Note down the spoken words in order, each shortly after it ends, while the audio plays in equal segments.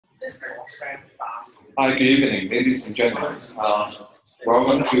Hi, good evening, ladies and gentlemen.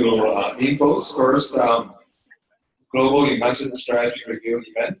 Welcome to Invbots' first Global Investment Strategy Review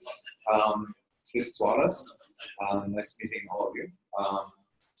events. This is Wallace. Nice meeting all of you.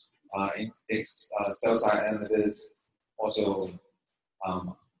 Sales side analyst, also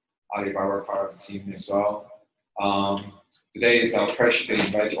Alibaba part of the team as well. Today is our pleasure to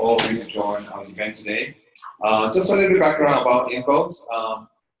invite all of you to join our event today. Just a little background about Invbots.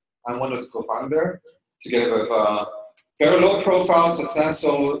 I'm one of the co-founder, together with very low-profile,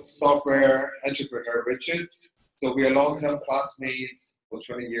 successful software entrepreneur Richard. So we are long-term classmates for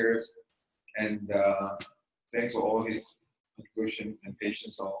 20 years, and thanks for all his contribution and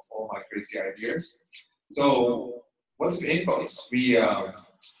patience on all my crazy ideas. So what's Invbots? We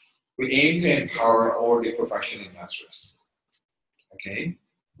aim to empower all the professional investors. Okay,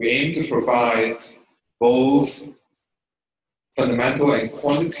 we aim to provide both fundamental and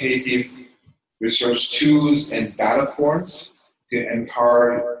quantitative research tools and data points to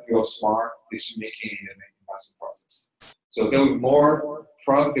empower your smart decision-making in the investment process. So there will be more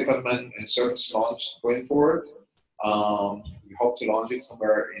product development and service launch going forward. We hope to launch it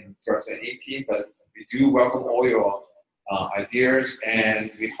somewhere in 2018, but we do welcome all your ideas, and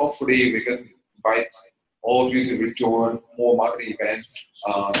we're going to invite all of you to rejoin more marketing events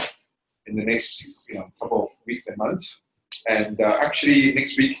in the next couple of weeks and months. And actually,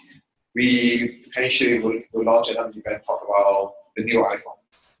 next week, we potentially will launch another event, talk about the new iPhone,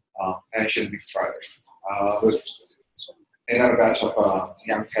 actually next Friday, with another batch of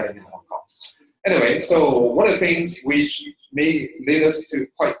young talent in Hong Kong. Anyway, so one of the things which may lead us to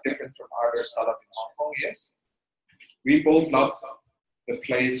quite different from other startups in Hong Kong is we both love the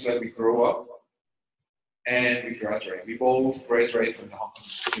place where we grew up and we graduate. We both graduate from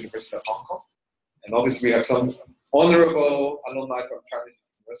the University of Hong Kong. And obviously we have some honorable alumni from Chinese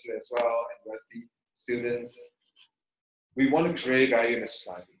University as well, and university students. We want to create value in the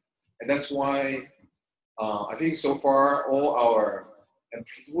society. And that's why I think so far all our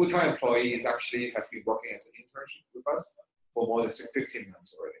full-time employees actually have been working as an internship with us for more than 15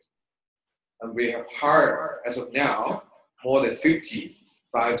 months already. And we have hired, as of now, more than 50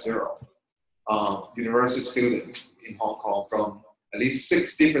 university students in Hong Kong from at least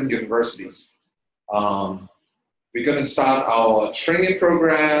 6 different universities. We're going to start our training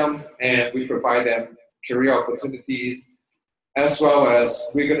program, and we provide them career opportunities, as well as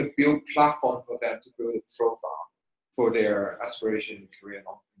we're going to build platform for them to build a profile for their aspiration career in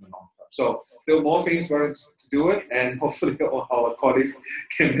the long term. So there are more things for us to do it, and hopefully all our colleagues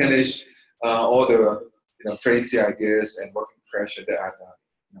can manage all the crazy ideas and working pressure that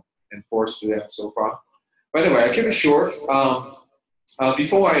I've enforced to them so far. But anyway, I keep it short.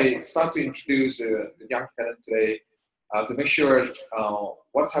 Before I start to introduce the young talent today, to make sure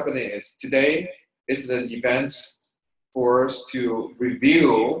what's happening is today is an event for us to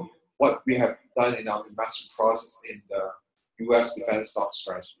review what we have done in our investment process in the US defense stock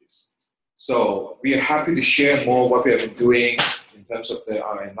strategies. So we are happy to share more what we have been doing in terms of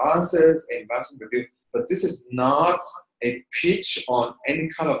our analysis and investment review, but this is not a pitch on any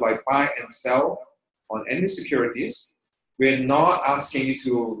kind of buy and sell on any securities. We're not asking you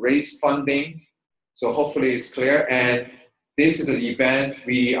to raise funding, so hopefully it's clear. And this is an event,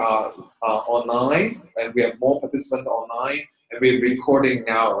 we are online, and we have more participants online, and we're recording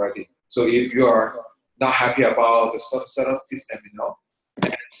now already. So if you are not happy about the setup, please let me know.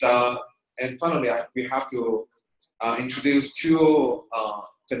 And finally, we have to introduce 2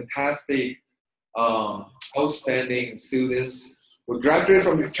 fantastic, outstanding students who graduated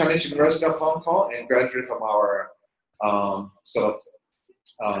from the Chinese University of Hong Kong and graduated from our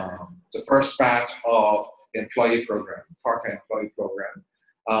the first batch of the employee program, part-time employee program,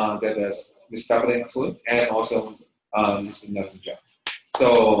 that is Ms. Dividend and also Mr. Nelson John.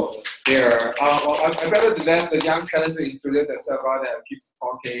 So there, I better let the young talent to introduce themselves rather than keep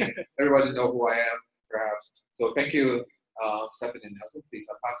talking. Everybody know who I am, perhaps. So thank you, Stephen and Nelson. Please,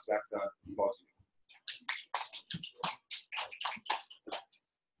 I'll pass back the floor to you.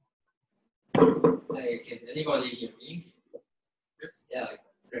 Hey, can anybody hear me? Yes. Yeah,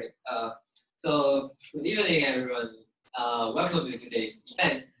 great. So good evening, everyone. Welcome to today's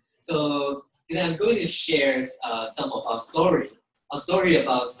event. So today I'm going to share some of our story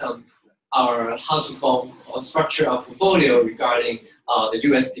about how to form or structure our portfolio regarding the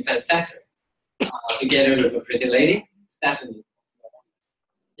U.S. defense sector, together with a pretty lady, Stephanie.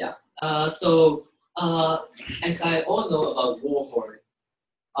 Yeah. As I all know about war horn,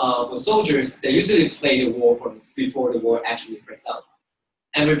 for soldiers, they usually play the war horns before the war actually breaks out.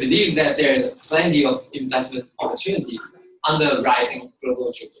 And we believe that there is plenty of investment opportunities under rising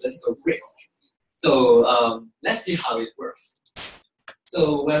global geopolitical risk. So let's see how it works.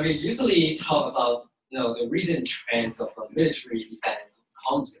 So when we usually talk about the recent trends of military defense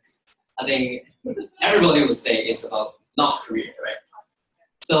conflicts, I think everybody would say it's about North Korea, right?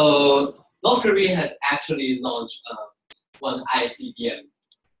 So North Korea has actually launched one ICBM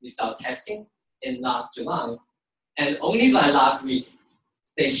missile testing in last July, and only by last week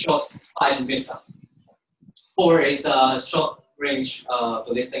they shot 5 missiles. 4 is short-range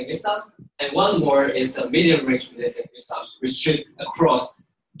ballistic missiles, and 1 more is a medium-range ballistic missile, which shoot across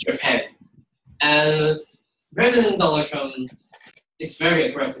Japan. And President Donald Trump is very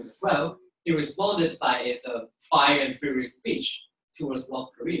aggressive as well. He responded by his fire and fury speech towards North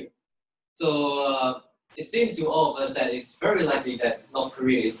Korea. So it seems to all of us that it's very likely that North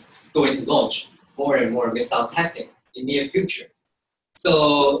Korea is going to launch more and more missile testing in the near future.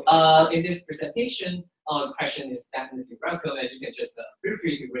 So in this presentation, our question is definitely welcome, and you can just feel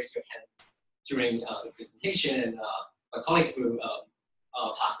free to raise your hand during the presentation, and my colleagues will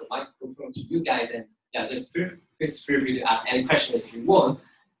pass the microphone to you guys, and yeah, just feel free to ask any question if you want.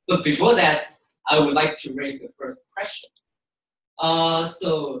 But before that, I would like to raise the first question.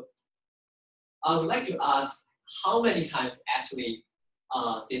 So I would like to ask, how many times actually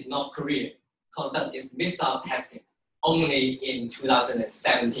did North Korea conduct its missile testing only in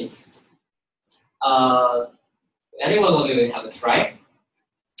 2017? Anyone want to have a try?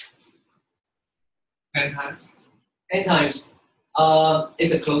 10 times? 10 times.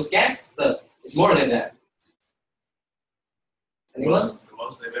 It's a close guess, but it's more than that. Anyone? The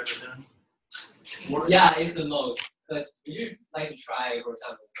most they've ever done? Yeah, it's the most. But would you like to try, for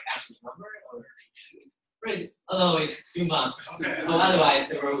example, the actual number? Or oh no, it's too much. Okay. No, otherwise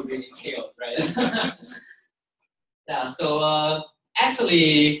the world would be in chaos, right? Yeah, so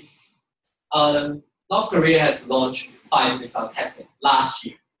actually, North Korea has launched 5 missile testing last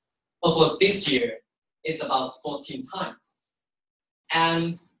year. But for this year, it's about 14 times.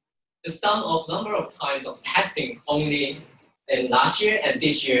 And the sum of number of times of testing only in last year and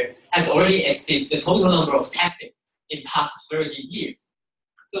this year has already exceeded the total number of testing in past 30 years.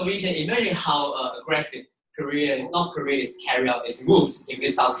 So we can imagine how aggressive North Korea is carrying out its moves in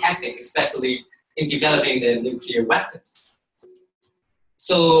missile testing, especially in developing the nuclear weapons.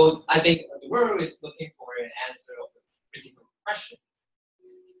 So I think the world is looking for an answer of the critical question.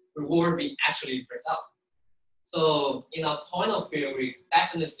 Will war be actually breaks out? So in our point of view, we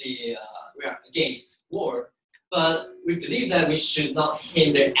definitely we are against war, but we believe that we should not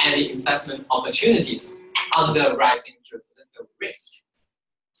hinder any investment opportunities under rising geopolitical risk.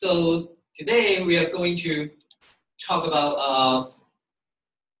 So today we are going to talk about,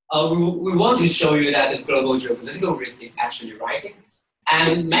 we want to show you that the global geopolitical risk is actually rising,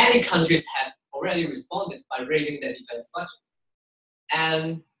 and many countries have already responded by raising their defense budget.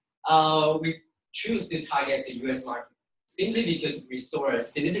 And we choose to target the US market simply because we saw a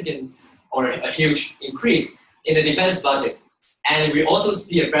significant or a huge increase in the defense budget. And we also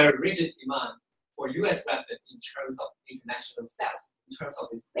see a very rigid demand for US weapons in terms of international sales, in terms of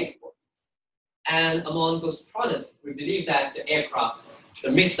its exports. And among those products, we believe that the aircraft,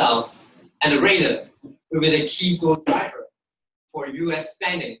 the missiles, and the radar will be the key growth driver for US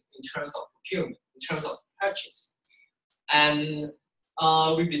spending in terms of procurement, in terms of purchase. And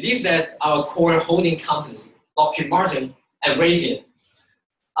we believe that our core holding company, Lockheed Martin and Raytheon,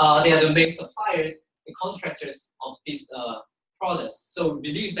 they are the main suppliers and contractors of these products. So we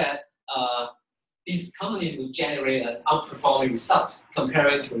believe that these companies will generate an outperforming result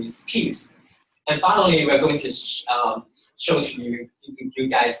compared to its peers. And finally, we're going to show to you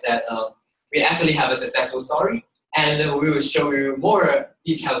guys that we actually have a successful story, and we will show you more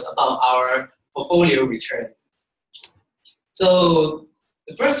details about our portfolio return. So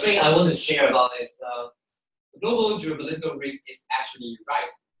the first thing I want to share about is the global geopolitical risk is actually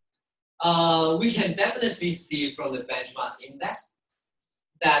rising. We can definitely see from the benchmark index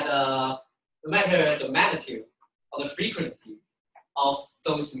that no matter the magnitude or the frequency of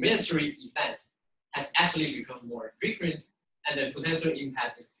those military events has actually become more frequent, and the potential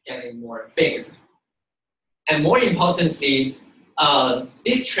impact is getting more bigger. And more importantly,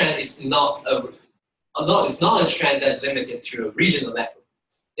 this trend is not a trend that's limited to a regional level.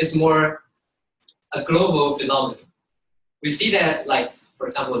 It's more a global phenomenon. We see that, like, for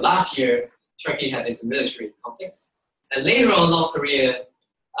example, last year, Turkey has its military conflicts, and later on, North Korea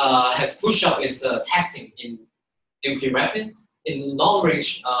has pushed up its testing in nuclear weapons, in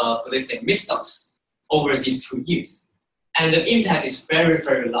long-range ballistic missiles over these 2 years. And the impact is very,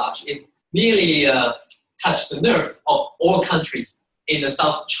 very large. It nearly touched the nerve of all countries in the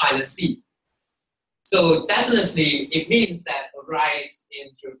South China Sea. So definitely, it means that a rise in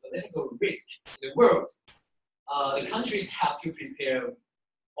geopolitical risk in the world, the countries have to prepare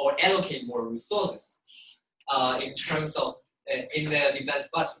or allocate more resources in terms of in their defense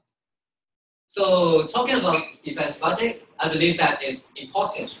budget. So talking about defense budget, I believe that it's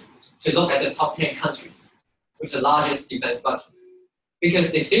important to look at the top 10 countries with the largest defense budget,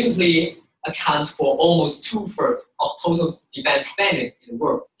 because they simply account for almost 2/3 of total defense spending in the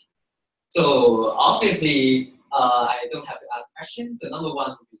world. So obviously, I don't have to ask questions. The number one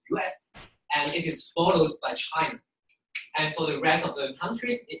would be US, and it is followed by China. And for the rest of the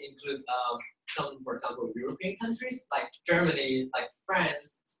countries, it includes some, for example, European countries like Germany, like France.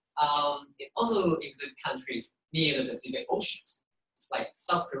 It also includes countries near the Pacific Oceans, like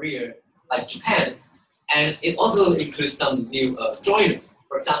South Korea, like Japan. And it also includes some new joiners,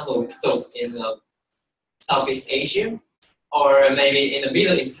 for example, those in Southeast Asia, or maybe in the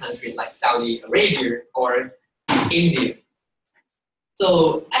Middle East country like Saudi Arabia or India.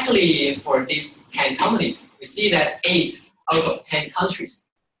 So actually, for these 10 companies, we see that 8 out of 10 countries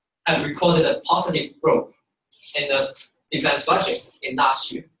have recorded a positive growth in the defense budget in last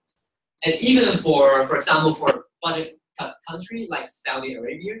year. And even for example, for budget cut country like Saudi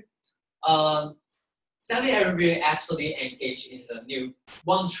Arabia, Saudi Arabia actually engaged in the new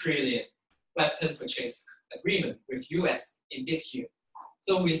 $1 trillion weapon purchase agreement with US in this year.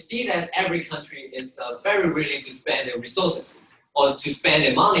 So we see that every country is very willing to spend their resources or to spend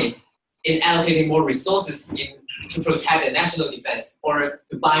their money in allocating more resources to protect the national defense or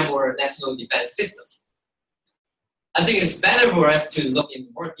to buy more national defense systems. I think it's better for us to look in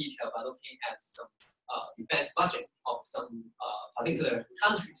more detail by looking at some defense budget of some particular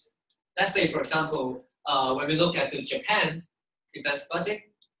countries. Let's say, for example, when we look at the Japan defense budget.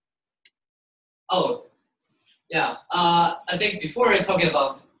 Oh, yeah. I think before we're talking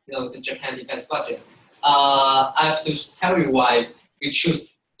about the Japan defense budget, I have to tell you why we choose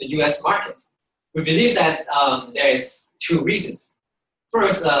the U.S. market. We believe that there is 2 reasons.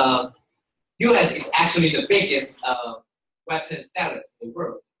 First, U.S. is actually the biggest weapon sellers in the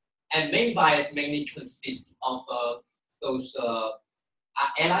world, and main buyers mainly consist of those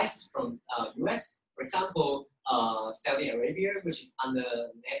allies from U.S. For example, Saudi Arabia, which is under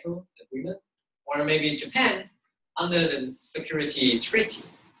NATO agreement, or maybe Japan under the security treaty.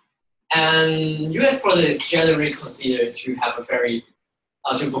 And U.S. product is generally considered to have a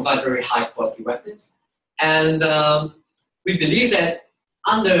to provide very high quality weapons. And we believe that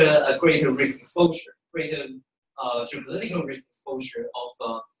under a greater risk exposure, greater geopolitical risk exposure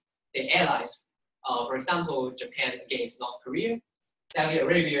of the allies, for example, Japan against North Korea, Saudi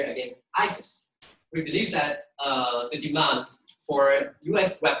Arabia against ISIS, we believe that the demand for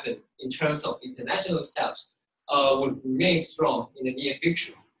US weapon in terms of international sales would remain strong in the near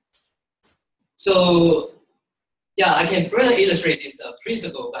future. So yeah, I can further illustrate this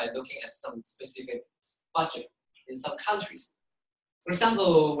principle by looking at some specific budget in some countries. For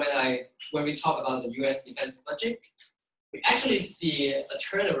example, when we talk about the US defense budget, we actually see a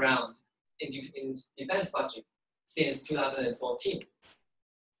turnaround in defense budget since 2014.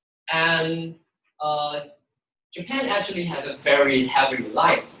 And Japan actually has a very heavy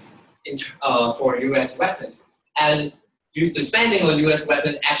reliance for US weapons. And the spending on US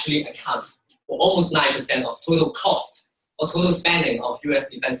weapons actually accounts for almost 9% of total cost or total spending of US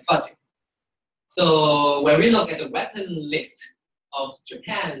defense budget. So when we look at the weapon list of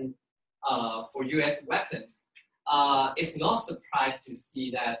Japan for US weapons, it's not surprised to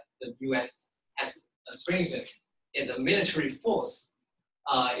see that the US has strengthened in the military force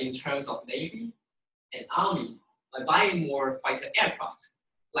in terms of Navy and Army by buying more fighter aircraft,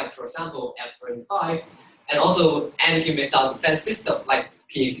 like for example F-35, and also anti-missile defense system like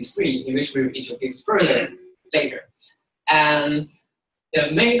PAC-3, in which we will introduce further later. And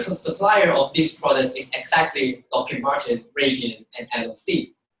the main supplier of these products is exactly Lockheed Martin, Raytheon, and LOC.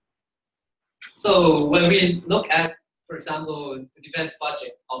 So when we look at, for example, the defense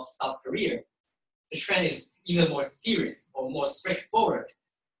budget of South Korea, the trend is even more serious or more straightforward.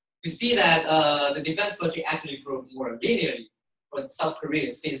 We see that the defense budget actually grew more linearly for South Korea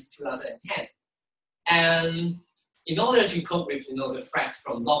since 2010. And in order to cope with the threats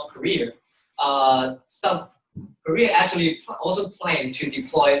from North Korea, South Korea actually also planned to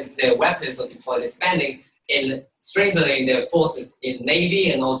deploy their weapons or deploy their spending in strengthening their forces in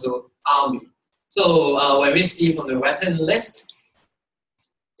Navy and also Army. So when we see from the weapon list,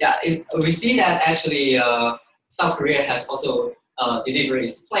 yeah, we see that actually South Korea has also delivered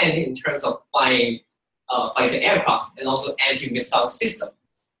its plan in terms of buying fighter aircraft and also anti-missile system.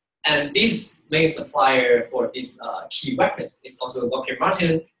 And this main supplier for these key weapons is also Lockheed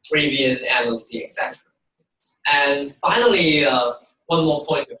Martin, Raytheon, LOC, etc. And finally, one more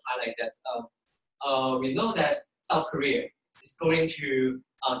point to highlight that we know that South Korea is going to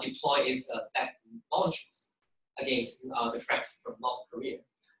deploy its THAAD launches against the threats from North Korea.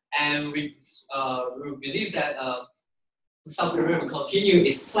 And we believe that South Korea will continue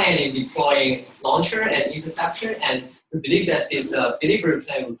its plan in deploying launcher and interceptor, and we believe that this delivery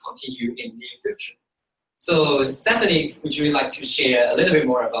plan will continue in the near future. So Stephanie, would you like to share a little bit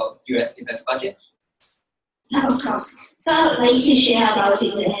more about U.S. defense budgets? Of course. So I would like to share about the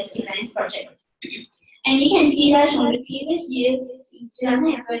U.S. defense budget. And you can see that from the previous years, in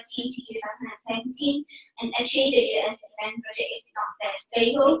 2013 to 2017, and actually the U.S. defense budget is not that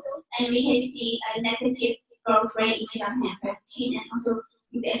stable, and we can see a negative growth rate in 2015, and also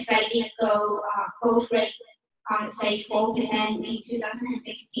a slightly growth rate, say 4% in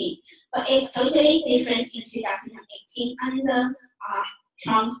 2016. But it's totally different in 2018 under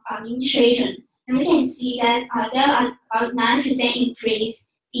Trump's administration. And we can see that there are about 9% increase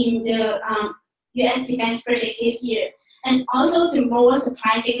in the U.S. defense budget this year. And also the more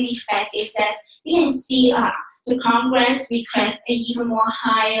surprising fact is that we can see the Congress request an even more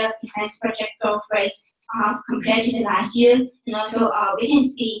higher defense budget growth rate compared to the last year. And also we can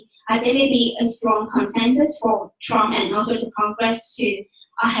see there may be a strong consensus for Trump and also the Congress to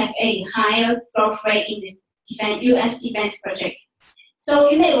have a higher growth rate in the U.S. defense budget. So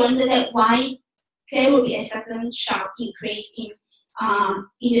you may wonder that why there will be a sudden sharp increase in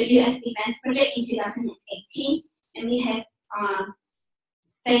the U.S. defense budget in 2018, and we have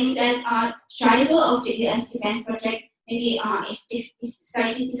think that driver of the U.S. defense budget maybe is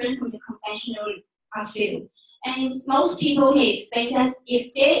slightly different from the conventional view. And most people may think that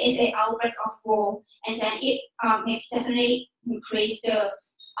if there is an outbreak of war, and then it may definitely increase the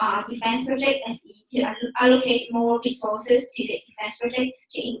defense budget as we need to allocate more resources to the defense budget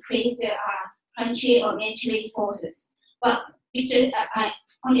to increase the country or military forces. But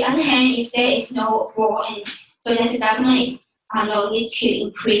on the other hand, if there is no war, and so that the government is no need to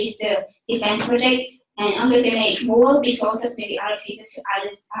increase the defense budget, and also they make more resources may be allocated to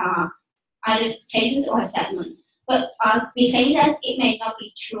other places or segments. But we think that it may not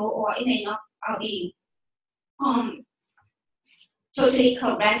be true, or it may not be totally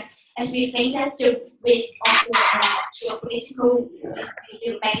correct, as we think that the risk of the geopolitical is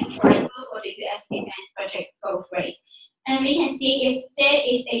the main driver for the U.S. defense budget growth rate. And we can see if there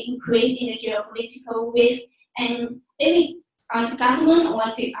is an increase in the geopolitical risk, and maybe the government or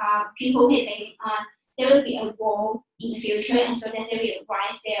the people may think there will be a war in the future, and so that they will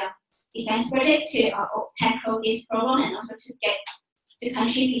rise their defense budget to tackle this problem and also to get the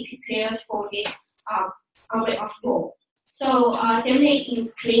country be prepared for this outbreak of war. So they may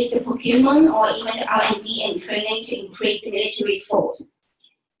increase the procurement or even the R&D and training to increase the military force.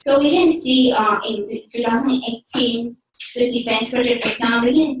 So we can see in 2018, the defense budget breakdown,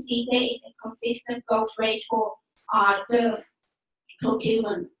 we can see there is a consistent growth rate for the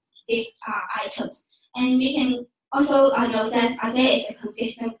procurement, these items. And we can also know that there is a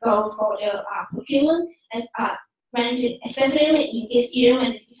consistent growth for the procurement, as especially in this year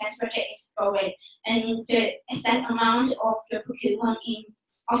when the defense budget is growing, and the exact amount of the procurement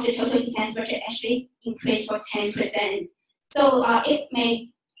of the total defense budget actually increased for 10%. So it may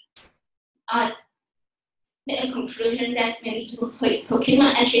make a conclusion that maybe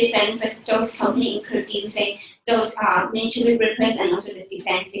procurement actually benefits those companies in producing those military weapons and also the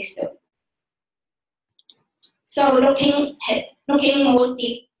defense system. So looking more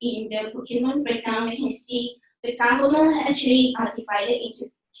deep in the procurement breakdown, we can see the government actually divided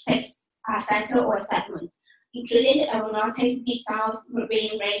into 6 sectors or segments, including the aeronautics, missiles,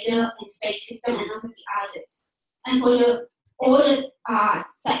 marine, radar, and space system, and also the others. And for all the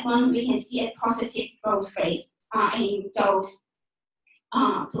segments, we can see a positive growth rate in those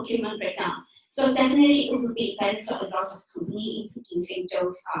procurement breakdown. So definitely it will be benefit a lot of companies in producing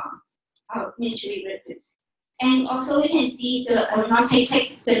those military weapons. And also we can see the aeronautics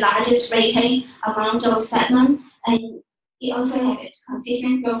take the largest rating among those segments, and it also has a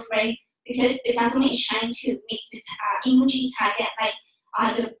consistent growth rate because the government is trying to meet the energy target,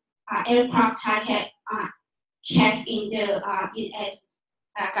 like the aircraft target kept in the US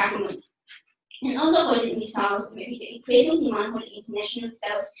government. And also for the missiles, maybe the increasing demand for the international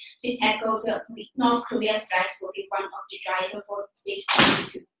sales to tackle the North Korea threat will be one of the drivers for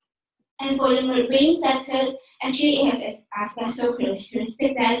this too. And for the marine sectors, actually it has a special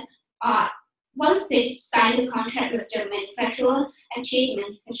characteristic that once they sign the contract with the manufacturer, actually the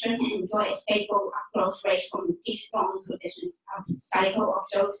manufacturer can enjoy a stable growth rate from this long cycle of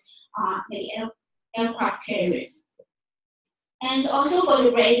those maybe aircraft carriers. And also for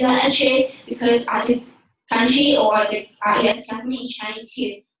the radar, actually, because the country or the US government is trying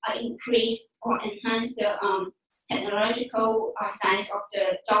to increase or enhance the technological science of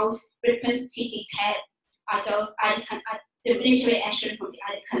those weapons to detect those the military action from the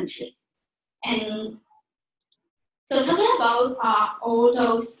other countries. And so talking about all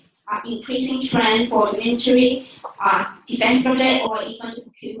those increasing trend for the military defense project or even the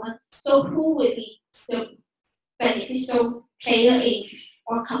procurement, so who will be the beneficial player in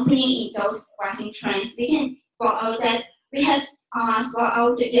or company in those rising trends? We can spot out that we have spot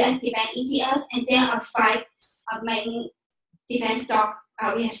out the US defense ETF, and there are 5 main defense stock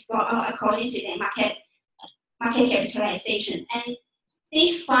we have spot out according to their market capitalization. And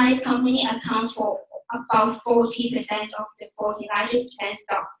these 5 companies account for about 40% of the 40 largest defense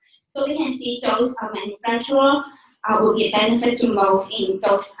stock. So we can see those manufacturers will be benefited the most in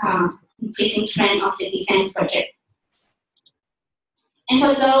those increasing trend of the defense budget. And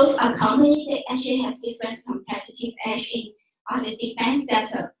for those companies, they actually have different competitive edge in the defense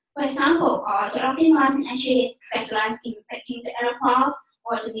sector. For example, the Lockheed Martin actually is specialized in protecting the aircraft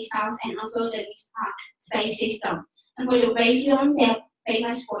or the missiles and also the space system. And for the Raytheon, they're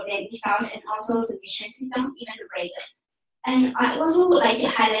famous for their missiles and also the mission system, even the radar. And I also would like to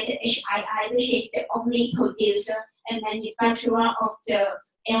highlight the HII, which is the only producer and manufacturer of the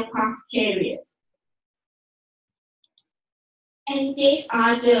aircraft carriers. And these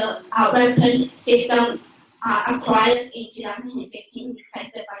are the weapon systems acquired in 2015,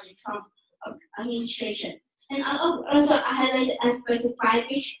 requested by the Trump administration. And I also highlight the F-35,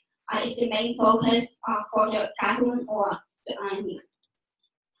 which is the main focus for the government or the army.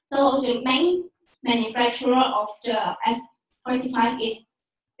 So the main manufacturer of the F-35 is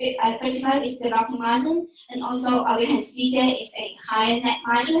the Lockheed Martin, and also we can see there is a higher net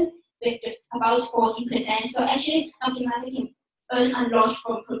margin with about 40%. So actually, Lockheed Martin can earn a lot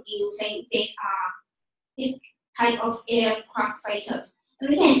from producing this type of aircraft fighter. And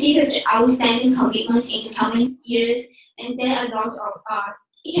we can see that the outstanding commitments in the coming years, and there are lots of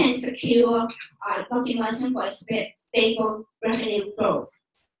it can secure Lockheed Martin for stable revenue growth.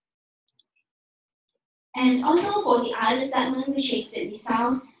 And also for the other segment, which is the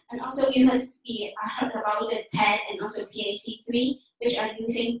missiles, and also you must be heard about the TED and also PAC-3, which are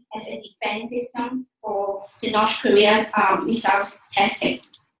using as a defense system for the North Korea missiles testing.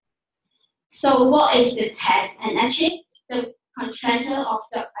 So what is the TED? And actually, the contractor of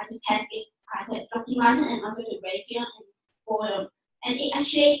the TED is the Lockheed Martin and also the Raytheon and Boeing. And it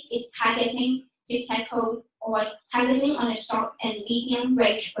actually is targeting to tackle or targeting on a short and medium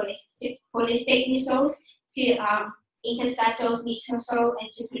range ballistic missiles to intercept those missiles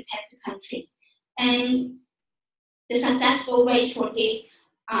and to protect the countries. And the successful rate for this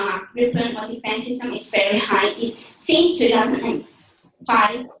weapon or defense system is very high. Since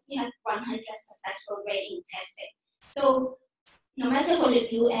 2005, we have 100 successful rate in testing. So no matter for the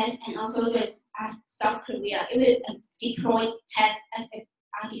US and also the South Korea, it will deploy TED as a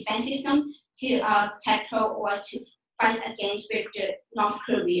defense system to tackle or to fight against with the North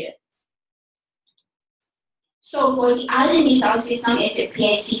Korea. So for the other missile system is the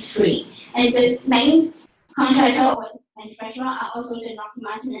PAC-3, and the main contractor or manufacturer are also the Lockheed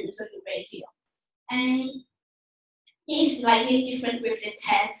Martin and also the Raytheon. And it is slightly different with the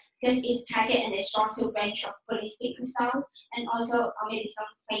TED because it's targeted at a shorter range of ballistic missiles and also maybe some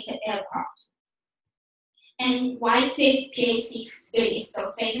fighter aircraft. And why this PAC-3 is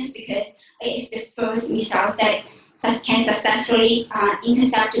so famous? Because it is the first missiles that can successfully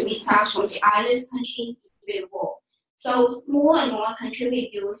intercept the missiles from the other country in the war. So more and more countries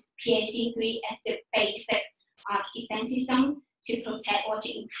will use PAC-3 as the basic defense system to protect or to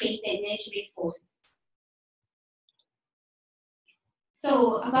increase their military forces.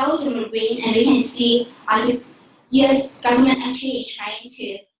 So about the marine, and we can see the US government actually is trying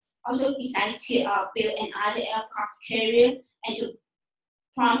to also decide to build another aircraft carrier and to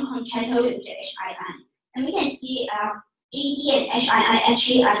prime contractor with the HII. And we can see GE and HII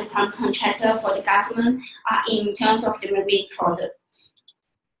actually are the prime contractor for the government in terms of the marine product.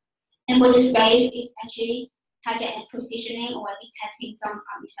 And for the space, it's actually target and positioning or detecting some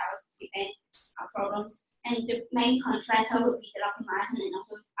missiles defense problems. And the main contractor would be the Lockheed Martin and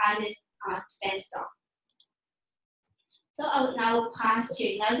also other defense stock. So I will now pass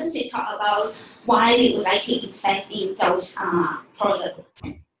to Nelson to talk about why we would like to invest in those products.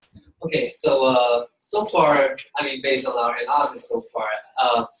 Okay, so so far, I mean, based on our analysis so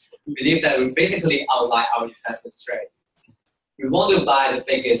far, we believe that we basically outline our investment strategy. We want to buy the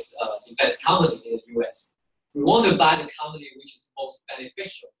biggest defense company in the US. we want to buy the company which is most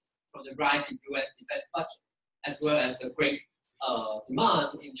beneficial from the rising U.S. defense budget, as well as the great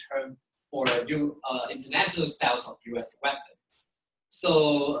demand in terms for international sales of U.S. weapons.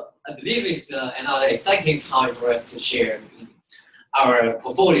 So I believe it's another exciting time for us to share our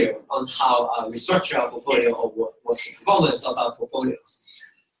portfolio on how we structure our portfolio or what's the performance of our portfolios.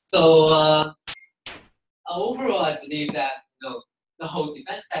 So overall, I believe that the whole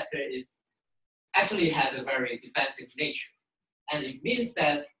defense sector actually has a very defensive nature, and it means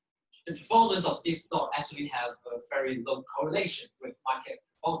that the performance of this stock actually have a very low correlation with market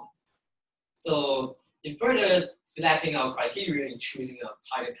performance. So in further selecting our criteria in choosing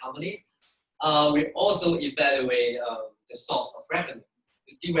target companies, we also evaluate the source of revenue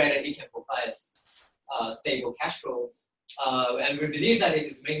to see whether it can provide a stable cash flow. And we believe that it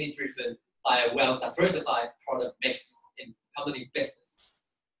is mainly driven by a well-diversified product mix in company business.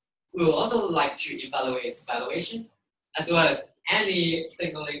 We will also like to evaluate its valuation, as well as any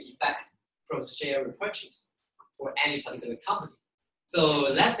signaling effects from share repurchase for any particular company.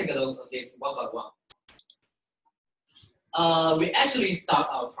 So let's take a look at this one by one. We actually start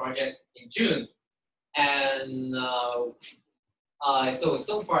our project in June, and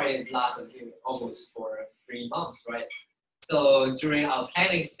so far it lasted almost for 3 months, right? So during our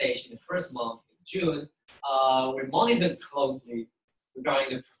planning stage in the first month in June, we monitored closely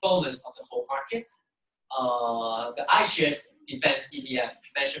regarding the performance of the whole market. The iShares Defense ETF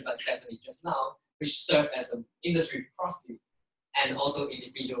mentioned by Stephanie just now, which served as an industry proxy, and also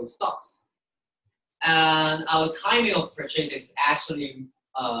individual stocks. And our timing of purchase is actually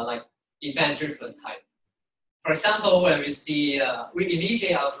like event-driven type. For example, when we see, we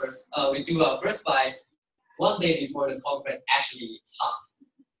initiate our we do our first buy 1 day before the Congress actually passed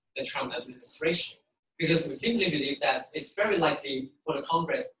the Trump administration, because we simply believe that it's very likely for the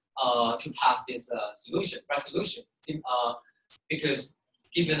Congress to pass this resolution, because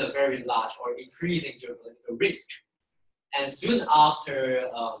given a very large or increasing geopolitical risk. And soon after,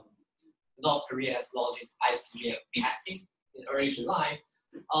 North Korea has launched its ICBM testing in early July,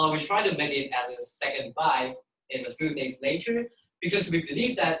 we try to make it as a second buy in a few days later, because we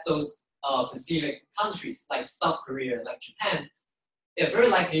believe that those Pacific countries like South Korea, like Japan, they're very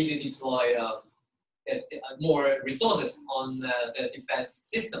likely to deploy more resources on the defense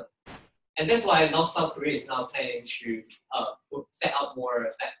system. And that's why South Korea is now planning to set up more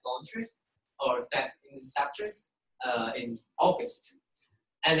THAAD launchers or THAAD interceptors in August.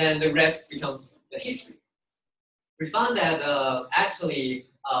 And then the rest becomes the history. We found that actually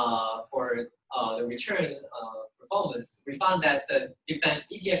for the return performance, we found that the defense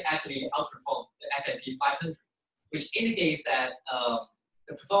ETF actually outperformed the S&P 500, which indicates that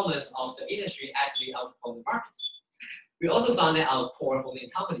the performance of the industry actually outperformed the markets. We also found that our core holding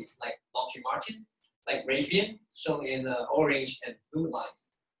companies like Lockheed Martin, like Raytheon, shown in the orange and blue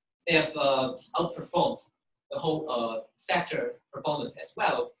lines, they have outperformed the whole sector performance as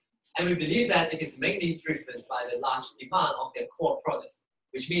well. And we believe that it is mainly driven by the large demand of their core products,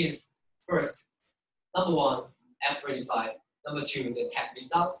 which means first, number one, F-35, number two, the THAAD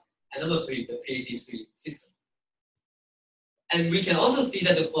missiles, and number three, the PAC-3 system. And we can also see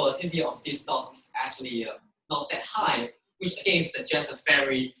that the volatility of these stocks is actually not that high, which again suggests a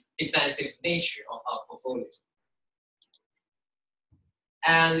very defensive nature of our portfolios.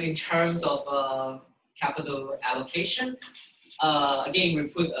 And in terms of capital allocation, again,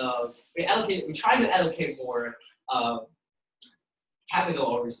 we try to allocate more capital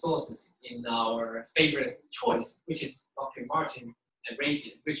or resources in our favorite choice, which is Lockheed Martin and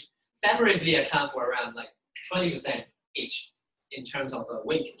Raytheon, which separately account for around like 20% each in terms of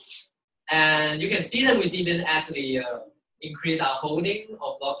weighting. And you can see that we didn't actually increase our holding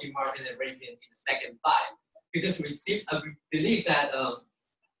of Lockheed Martin and Raytheon in the second buy, because we believe that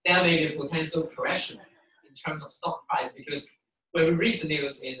there may be a potential correction in terms of stock price, because when we read the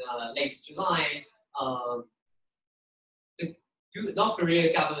news in late July, the North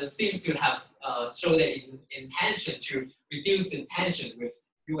Korean government seems to have shown their intention to reduce the tension with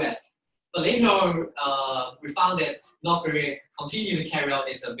US. But later on, we found that North Korea continued to carry out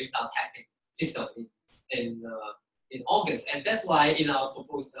its missile testing system in August. And that's why in our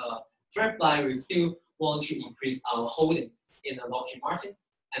proposed third buy, we still want to increase our holding in Lockheed Martin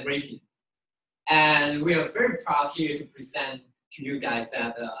and Raytheon. And we are very proud here to present to you guys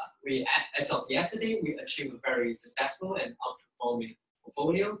that as of yesterday, we achieved a very successful and outperforming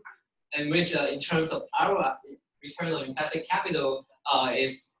portfolio, in which in terms of our return on invested capital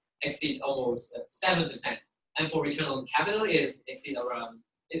is exceed almost 7%. And for return on capital is exceed around,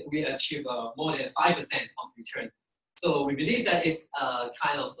 we achieve more than 5% of return. So we believe that it's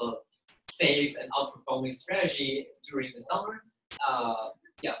kind of safe and outperforming strategy during the summer.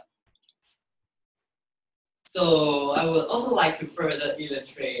 Yeah. So I would also like to further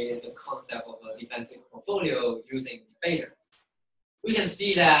illustrate the concept of a defensive portfolio using beta. We can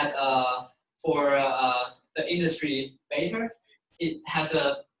see that for the industry beta, it has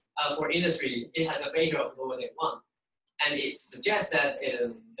a beta of lower than 1, and it suggests that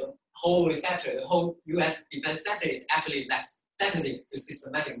the whole sector, the whole U.S. defense sector, is actually less sensitive to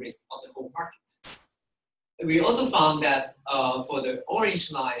systematic risk of the whole market. We also found that for the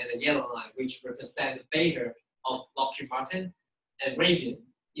orange line and the yellow line, which represent the beta of Lockheed Martin and Raytheon,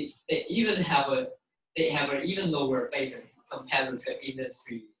 they have an even lower beta compared with the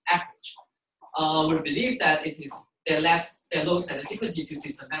industry average. We believe that their low sensitivity to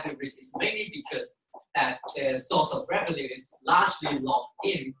systematic risk is mainly because that their source of revenue is largely locked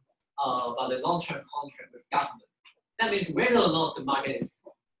in by the long-term contract with government. That means whether or not the market is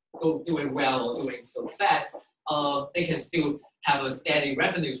doing well or doing so bad, they can still have a steady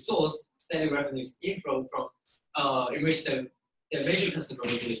revenue source, steady revenues inflow from in which their major customer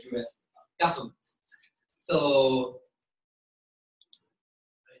will be the U.S. government. So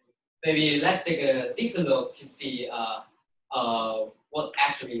maybe let's take a deeper look to see what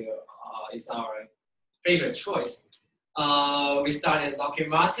actually is our favorite choice. We started Lockheed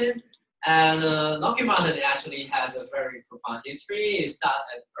Martin, and Lockheed Martin actually has a very profound history. It started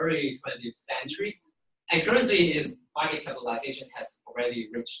at early 20th centuries, and currently its market capitalization has already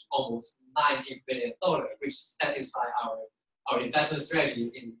reached almost $90 billion, which satisfies our investment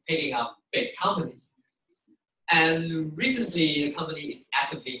strategy in picking up big companies. And recently, the company is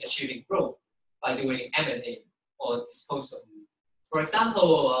actively achieving growth by doing M&A or disposal. For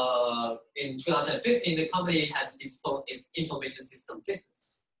example, in 2015, the company has disposed its information system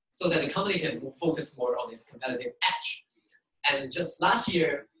business so that the company can focus more on its competitive edge. And just last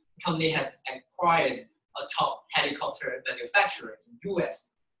year, the company has acquired a top helicopter manufacturer in the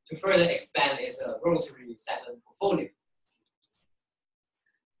US to further expand its rotary segment portfolio.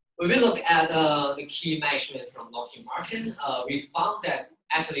 When we look at the key management from Lockheed Martin, we found that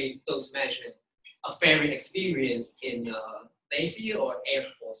actually those management are very experienced in Navy or Air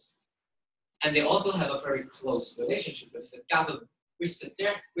Force. And they also have a very close relationship with the government,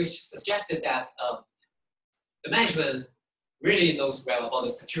 which suggested that the management really knows well about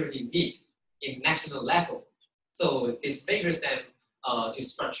the security need in national level. So this favors them to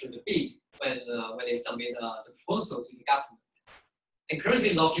structure the bid when they submit the proposal to the government. And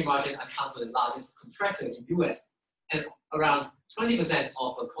currently, Lockheed Martin accounts for the largest contractor in US, and around 20%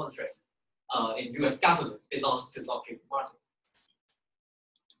 of the contracts in US government belongs to Lockheed Martin.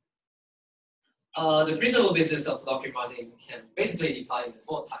 The principal business of Lockheed Martin can basically divide into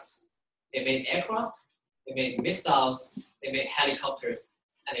 4 types. They make aircraft, they make missiles, they make helicopters,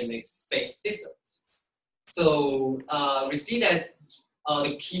 and they make space systems. So we see that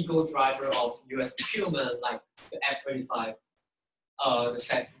the key goal driver of US procurement, like the F-35, the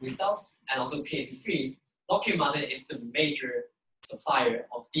set missiles, and also PAC-3, Lockheed Martin is the major supplier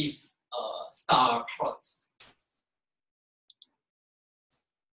of these star products.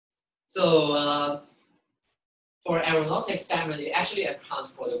 So for aeronautics segment, it actually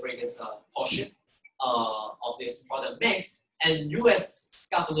accounts for the greatest portion of this product mix, and US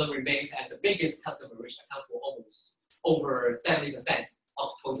government remains as the biggest customer, which accounts for almost over 70%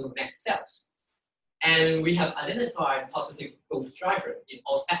 of total net sales. And we have identified positive growth driver in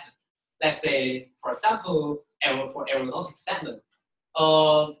all segments. Let's say, for example, for aeronautics segment,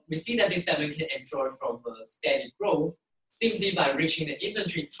 we see that this segment can enjoy from steady growth simply by reaching the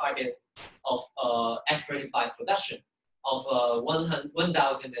inventory target of F-35 production of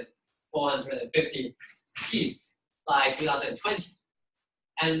 1,450 pieces by 2020.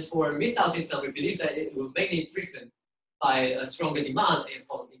 And for missile system, we believe that it will mainly driven by a stronger demand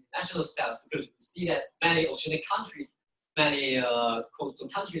from international sales, because we see that many oceanic countries, many coastal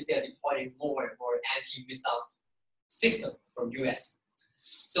countries, they are deploying more and more anti-missile system from US.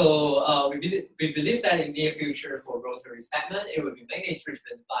 So we believe that in the near future for rotary segment, it will be mainly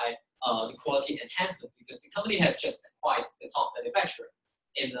driven by the quality enhancement, because the company has just acquired the top manufacturer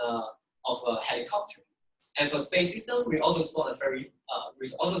of a helicopter. And for space system, we also spot a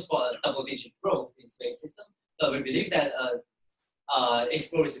double-digit growth in space system. But we believe that its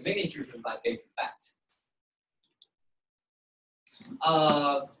growth is mainly driven by base effect.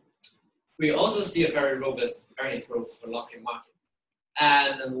 We also see a very robust earning growth for Lockheed Martin.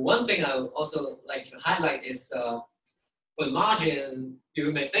 And one thing I would also like to highlight is for margin,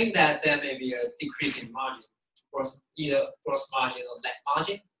 you may think that there may be a decrease in margin, either gross margin or net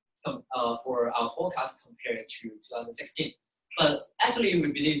margin for our forecast compared to 2016. But actually, we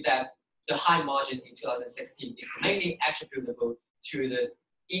believe that the high margin in 2016 is mainly attributable to the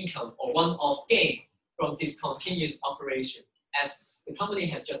income or one-off gain from discontinued operation, as the company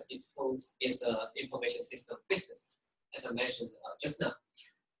has just disposed its information system business, as I mentioned just now.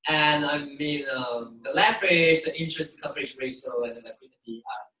 And I mean, the leverage, the interest coverage ratio, and the liquidity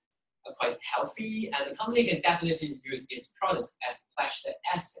are quite healthy, and the company can definitely use its products as pledged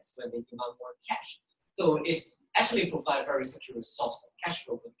assets when they demand more cash. So it's actually provide a very secure source of cash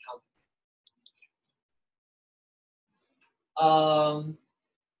flow for the company.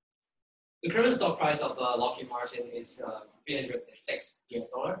 The current stock price of Lockheed Martin is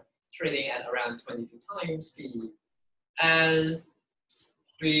 $306, trading at around 22 times PE. And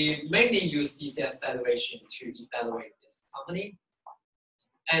we mainly use DCF valuation to evaluate this company.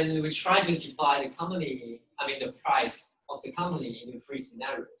 And we try to divide the company, the price of the company into 3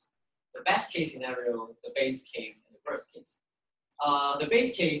 scenarios. The best case scenario, the base case, and the worst case. The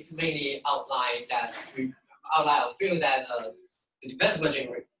base case mainly outline that we feel that the defense budget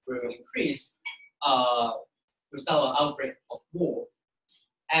will increase without an outbreak of war.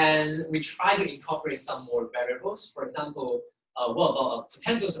 And we try to incorporate some more variables. For example, what about a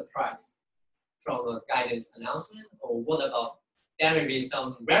potential surprise from a guidance announcement? Or what about there may be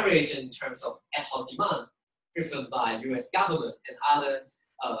some variation in terms of ad hoc demand driven by US government and other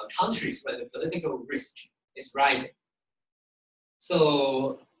countries where the political risk is rising.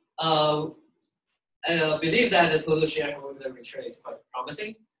 So I believe that the total shareholder return is quite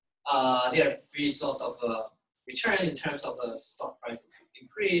promising. There are 3 sources of return in terms of stock price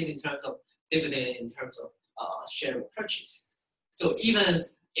increase, in terms of dividend, in terms of share purchase. So even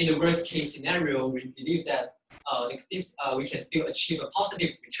in the worst case scenario, we believe that we can still achieve a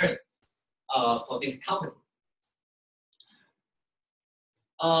positive return for this company.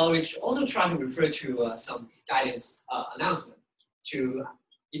 We also try to refer to some guidance announcement to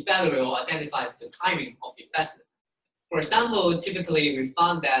evaluate or identify the timing of investment. For example, typically we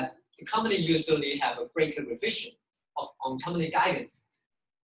found that the company usually have a greater revision on company guidance,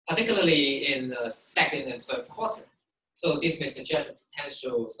 particularly in the 2nd and 3rd quarter. So this may suggest a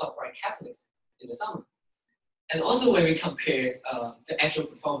potential stock price catalyst in the summer. And also when we compare the actual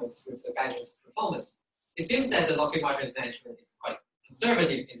performance with the guidance performance, it seems that the Lockheed Martin management is quite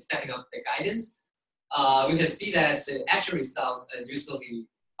conservative in setting up the guidance. We can see that the actual results are usually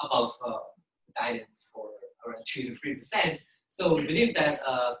above the guidance for around 2 to 3%. So we believe that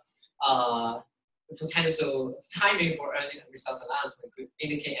the potential timing for earning results announcement could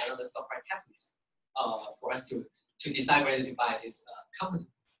indicate another stock price catalyst for us to decide whether to buy this company.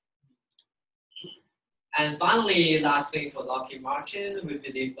 And finally, last thing for Lockheed Martin, we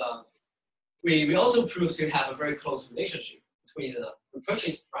believe we also prove to have a very close relationship between the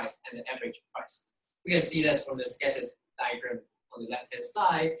repurchase price and the average price. We can see that from the scattered diagram on the left-hand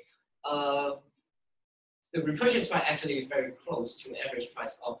side. The repurchase price actually is very close to the average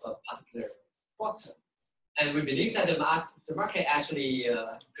price of a particular quarter. And we believe that the market actually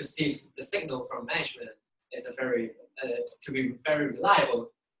perceives the signal from management as to be very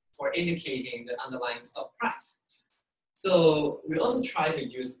reliable for indicating the underlying stock price. So we also try to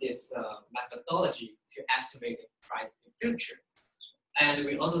use this methodology to estimate the price in the future. And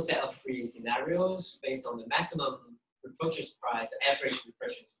we also set up 3 scenarios based on the maximum repurchase price, the average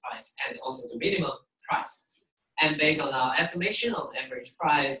repurchase price, and also the minimum price. And based on our estimation of average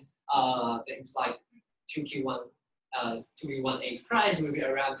price, the implied 2Q18 price will be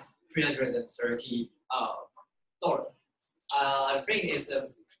around $330. I think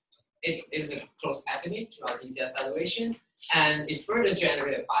it is a close estimate to our DCF valuation, and it further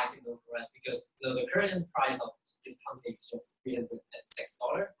generated a buy signal for us because the current price of this company is just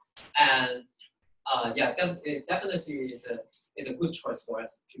 $306, and it definitely is a good choice for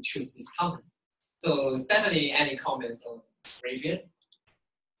us to choose this company. So Stephanie, any comments on Raytheon?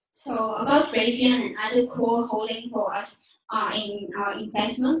 So about Raytheon and other core holding for us in our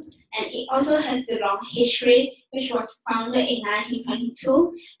investment, and it also has the long history, which was founded in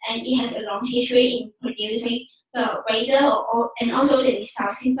 1922, and it has a long history in producing the radar and also the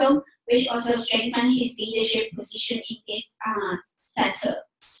missile system, which also strengthened his leadership position in this sector.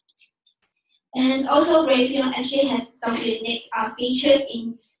 And also Raytheon actually has some unique features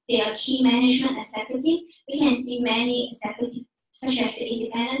in their key management executive. We can see many executives, such as the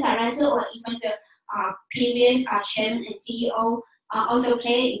independent director or even the previous chairman and CEO, also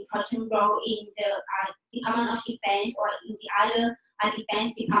play an important role in the Department of Defense or in the other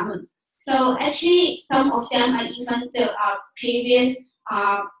defense departments. So actually, some of them are even the previous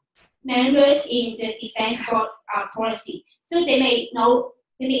members in the defense policy. So they may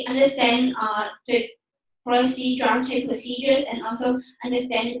understand the policy drafting procedures, and also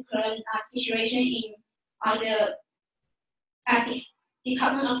understand the current situation in the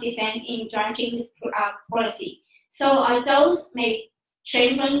Department of Defense in drafting policy. So those may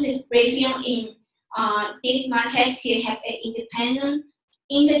strengthen this review in this market to have an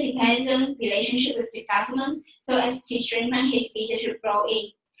interdependent relationship with the government, so as to strengthen his leadership role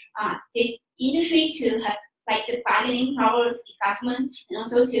in this industry, to have like the bargaining power of the government, and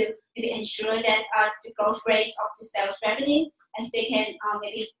also to maybe ensure that the growth rate of the sales revenue, as they can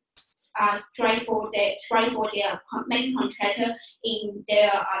maybe strive for their main contractor in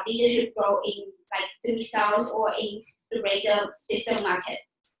their leadership role in like the missiles or in the radar system market.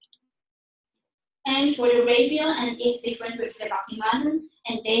 And for the review, and it's different with the Lockheed Martin,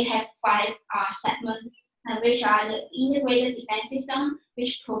 and they have 5 segments, which are the integrated defense system,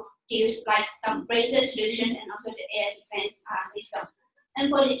 which produce like some radar solutions, and also the air defense system. And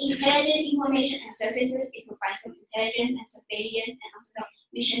for the intelligent information and services, it provides some intelligence and surveillance, and also the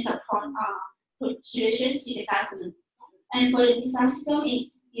mission support solutions to the government. And for the missile system,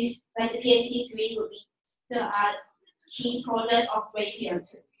 it's used like the PAC-3 will be the key product of review.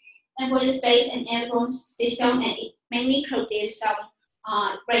 And for the space and airborne system, and it mainly produces some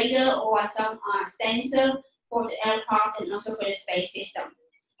radar or some sensor for the aircraft and also for the space system.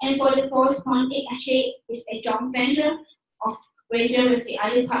 And for the fourth point, it actually is a joint venture of review with the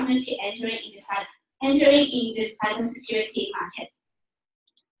other partner to entering in the cybersecurity market.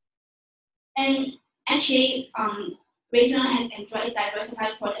 And actually, review has enjoyed a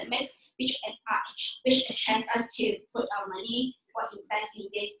diversified product mix, which attracts us to put our money or invest in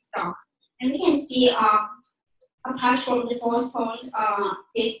this stock. And we can see, apart from the fourth point,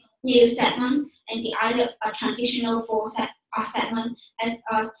 this new segment and the other traditional fourth segment as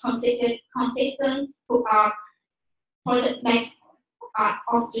a consistent product mix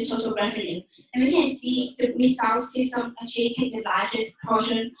of the total revenue. And we can see the missile system actually take the largest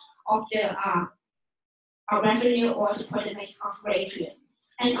portion of the revenue or the product mix of review.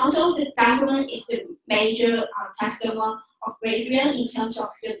 And also the government is the major customer of review in terms of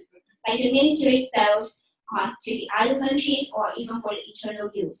the military sales to the other countries or even for the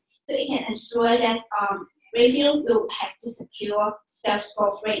internal use. So it can ensure that review will have the secure sales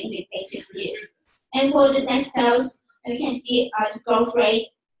growth rate in the latest years. And for the net sales, we can see the growth rate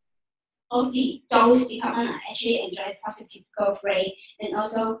of those departments actually enjoy positive growth rate, and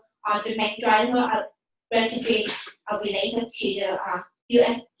also the main driver are relatively related to the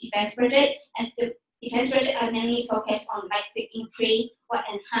U.S. defense budget, as the defense budget are mainly focused on like to increase or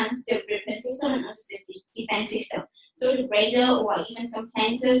enhance the weapon system and the defense system. So the radar or even some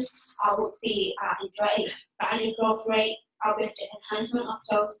sensors would be enjoy a larger growth rate with the enhancement of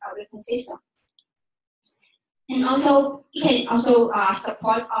those weapon systems. And also, it can also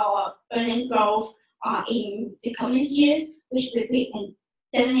support our earning growth in the coming years, which we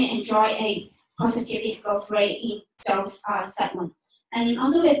definitely enjoy a positive growth rate in those segments. And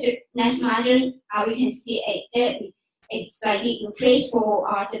also with the net margin, we can see a slightly increase for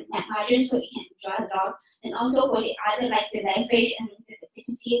the net margin, so it can enjoy a lot. And also for the other, like the leverage and the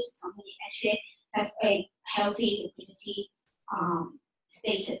liquidity, the company actually have a healthy liquidity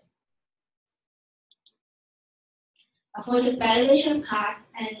status. For the valuation part,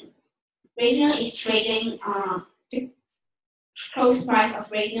 and Raytheon is trading, the close price of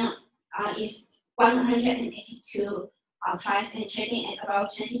Raytheon is 182 price and trading at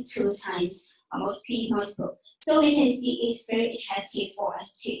about 22 times multiple. So we can see it's very attractive for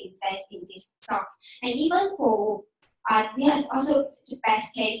us to invest in this stock. And even for, we have also the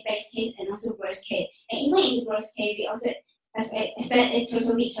best case, and also worst case. And even in the worst case, we also expect a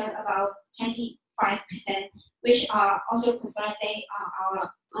total return about 25%, which also consolidate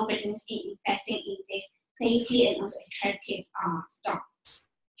our confidence in investing in this safety and also attractive stock.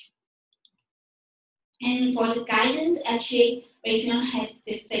 And for the guidance, actually, Raytheon has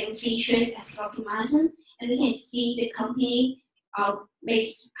the same features as Lockheed Martin, and we can see the company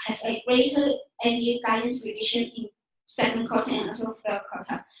may have a greater annual guidance revision in second quarter and also third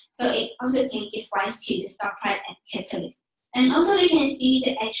quarter. So it also can give rise to the stock price and catalyst. And also we can see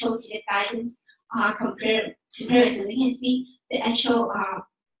the actual to the guidance comparison. We can see the actual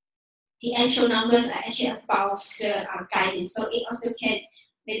numbers are actually above the guidance. So it also can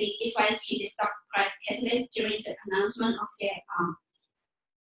maybe give rise to the stock price catalyst during the announcement of their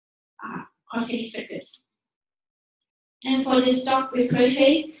quarterly figures. And for the stock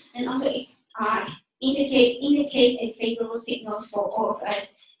repurchase, and also it indicates a favorable signals for all of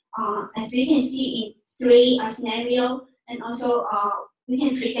us. As we can see in 3 scenarios, and also we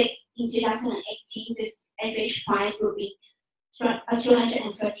can predict in 2018 this average price will be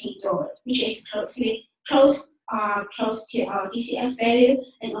 $213, which is closely close to our DCF value,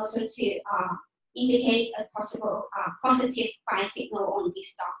 and also to indicate a possible positive buy signal on this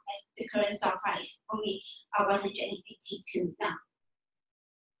stock, as the current stock price only 182 now.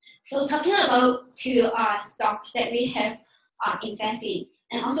 So talking about two stocks that we have invested in,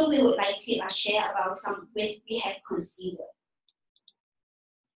 and also we would like to share about some risks we have considered.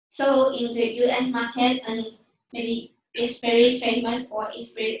 So in the US market, and maybe it's very famous or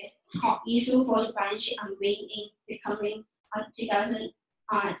it's very hot issue for the balance sheet unwind in the coming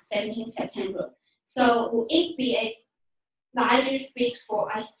 2017 September. So will it be a larger risk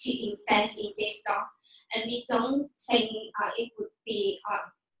for us to invest in this stock? And we don't think it would be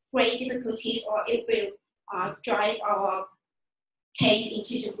great difficulties, or it will drive our case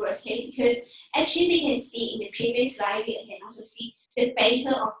into the worst case, because actually we can see in the previous slide, we can also see the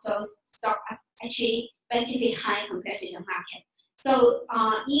beta of those stocks are actually relatively high compared to the market. So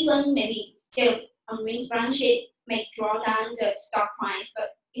even maybe the unwind balance sheet may draw down the stock price, but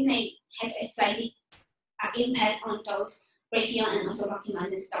it may have a slightly impact on those break-even and also locking on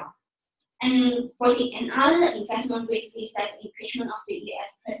the stock. And for another investment risk is that the impeachment of the US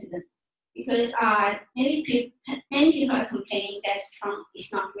president, because many people are complaining that Trump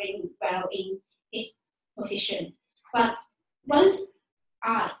is not doing well in his position. But once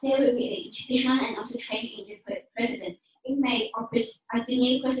there will be an impeachment and also change in the president, it may the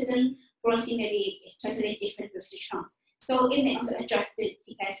new president policy maybe is totally different with Trump. So it may also address the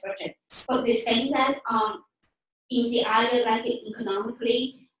defense budget. But we think that in the other, like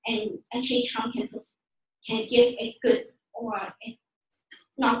economically, and actually Trump can give a good or a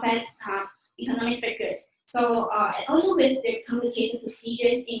not bad economic figures. So also with the complicated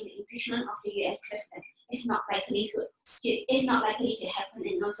procedures in the impeachment of the US president, it's not likely to happen,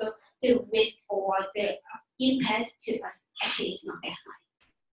 and also the risk or the impact to us actually is not that high.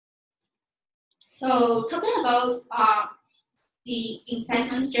 So talking about the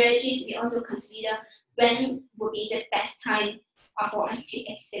investment strategies, we also consider when would be the best time for us to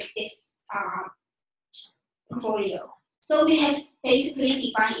exit this portfolio. So we have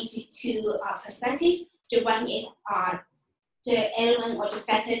basically divided into two perspectives. The one is the element or the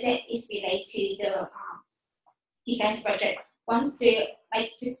factor that is related to the defense budget. Once the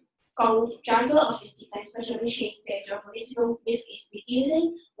goal driver of the defense budget, which is the geopolitical risk, is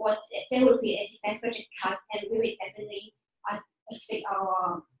reducing, or there will be a defense budget cut, and we will definitely exit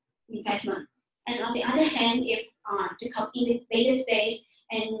our investment. And on the other hand, if in the later stage,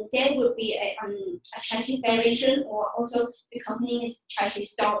 and there would be an attractive valuation, or also the company is trying to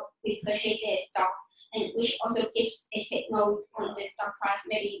stop repurchasing their stock, and which also gives a signal on the stock price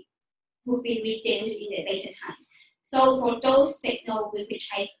maybe would be reduced in the later times. So for those signals, we will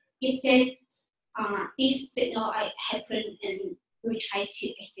try, if this signal happen, and we try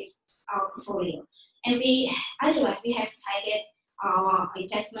to exit our portfolio. And otherwise we have target our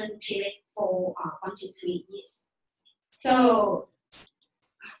investment period for 1 to 3 years. So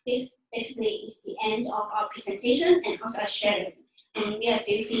this basically is the end of our presentation and also our sharing. And we are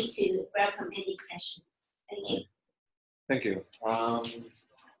feel free to welcome any questions. Thank you. Thank you.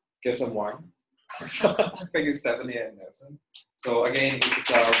 Get some wine. Thank you, Stephanie and Nelson. So again, this is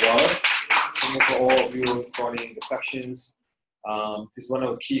Wallace. Thank you for all of you joining the sections. This is one of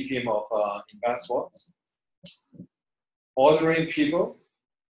the key themes of Invbots. Ordinary people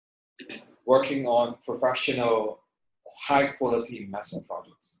working on professional, high-quality investment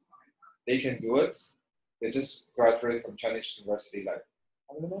projects. They can do it. They just graduated from Chinese University, like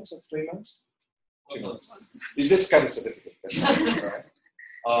how many months? 3 months? 2 months. You just got a certificate. Right?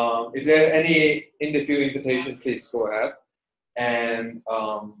 If there are any in-the-field invitation, please go ahead. And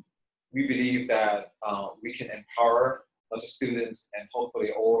we believe that we can empower not just students and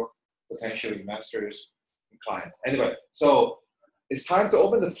hopefully all potential investors and clients. Anyway, so it's time to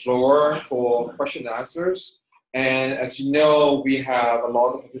open the floor for question and answers. And as you know, we have a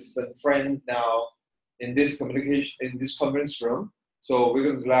lot of participant friends now in this conference room. So we're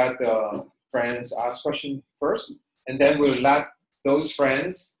going to let the friends ask questions first, and then we'll let those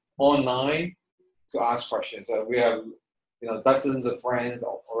friends online to ask questions. So we have dozens of friends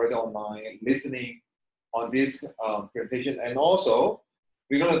already online listening on this presentation, and also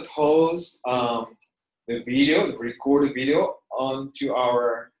we're going to post the recorded video onto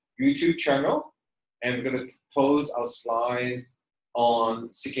our YouTube channel, and we're going to post our slides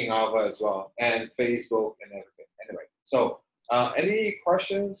on Seeking Alpha as well, and Facebook and everything. Anyway, so any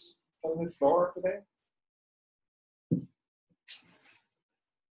questions from the floor today?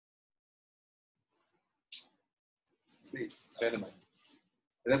 Please, gentlemen.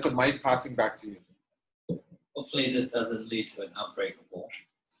 That's a mic passing back to you. Hopefully this doesn't lead to an outbreak of war.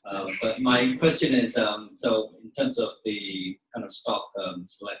 But my question is, so in terms of the kind of stock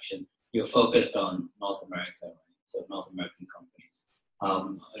selection, you're focused on North America, right? So North American companies.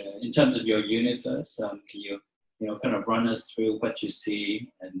 In terms of your universe, can you kind of run us through what you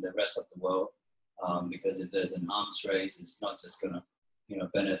see in the rest of the world? Because if there's an arms race, it's not just going to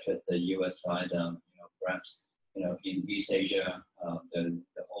benefit the U.S. side. Perhaps in East Asia, there'll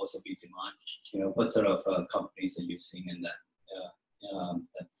also be demand. What sort of companies are you seeing in that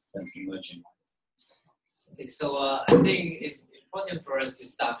that's emerging? Okay, so I think it's important for us to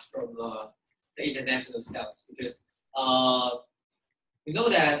start from the international sales because we know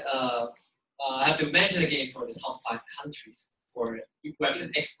that I have to mention again for the top 5 countries for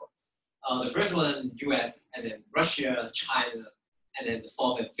weapon export. The first one, US, and then Russia, China, and then the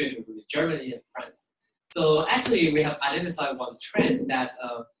 4th and 5th will be Germany and France. So actually, we have identified one trend that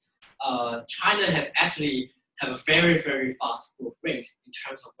China has actually have a very, very fast growth rate in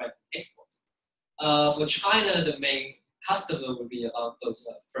terms of weapon exports. For China, the main customer would be about those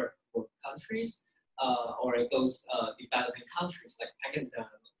third world countries or those developing countries like Pakistan and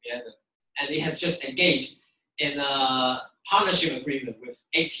Vietnam. And it has just engaged in a partnership agreement with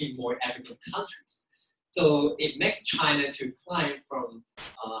 18 more African countries. So it makes China to climb from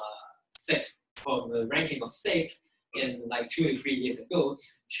the ranking of safe in like 2 to 3 years ago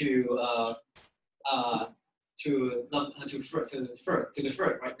to the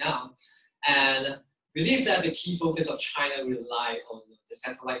third right now. And believe that the key focus of China will lie on the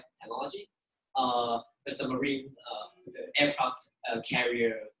satellite technology, the submarine, the aircraft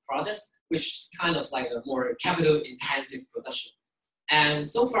carrier products, which is kind of like a more capital-intensive production. And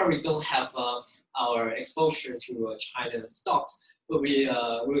so far, we don't have our exposure to China stocks, but we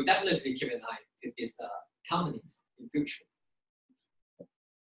will definitely keep an eye to these companies in future.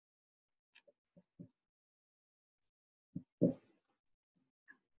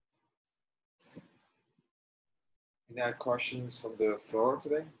 Any other questions from the floor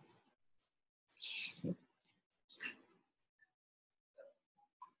today?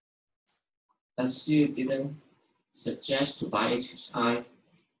 As you didn't suggest to buy HSI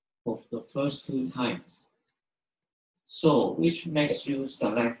for the first 2 times, so which makes you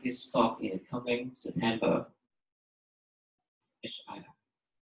select this stock in coming September? HSI.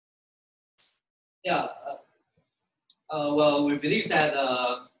 Yeah. Well, we believe that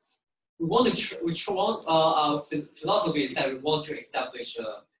our philosophy is that we want to establish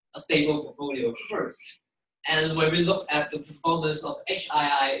a stable portfolio first. And when we look at the performance of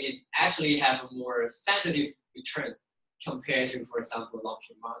HII, it actually have a more sensitive return compared to, for example,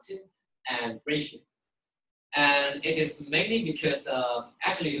 Lockheed Martin and Raytheon. And it is mainly because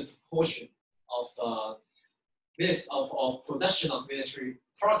actually the proportion of production of military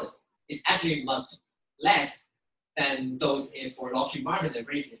products is actually much less than those for Lockheed Martin and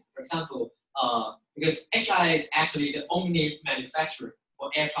Raytheon. For example, because HII is actually the only manufacturer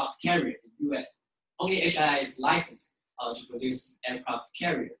for aircraft carrier in the US. Only HII is licensed to produce aircraft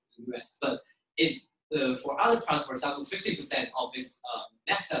carrier in the US. But for other products, for example, 50% of this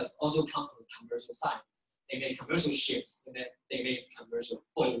net sales also come from the commercial side. They make commercial ships, and then they make commercial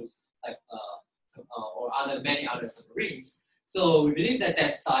boats, like or many other submarines. So we believe that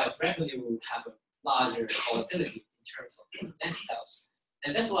side of revenue will have a larger volatility in terms of net sales,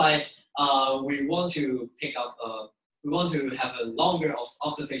 and that's why we want to pick up. We want to have a longer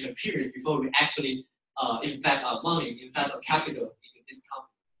observation period before we actually invest our money, invest our capital into this company.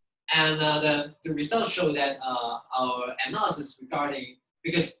 And the results show that our analysis regarding,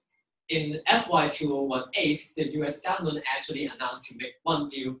 because in FY 2018, the US government actually announced to make 1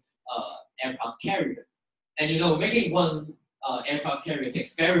 new aircraft carrier. And making 1 aircraft carrier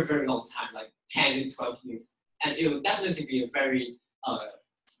takes very, very long time, like 10 to 12 years. And it will definitely be a very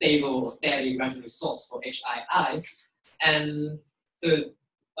stable, steady revenue source for HII. And the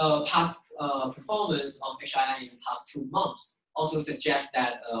past performance of HII in the past 2 months also suggests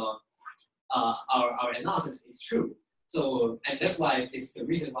that our analysis is true. So, and that's why this is the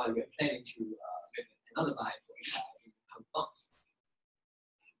reason why we're planning to make another buy for HII in the coming months.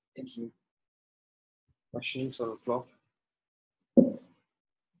 Thank you. Questions on the floor?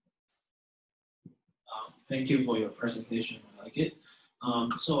 Thank you for your presentation. I like it.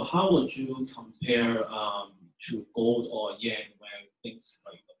 So how would you compare to gold or yen when things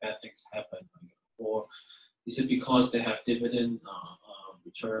like bad things happen? Or is it because they have dividend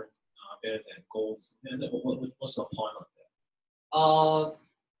return better than gold? And what's the point of that?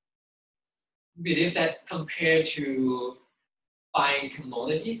 We believe that compared to buying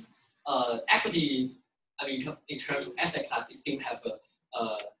commodities, equity, in terms of asset class, it still have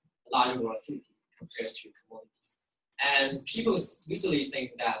a larger volatility compared to commodities. And people usually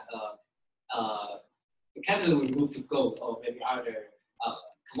think that the capital will move to gold or maybe other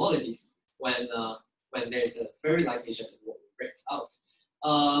commodities when there's a very likely that it will break out.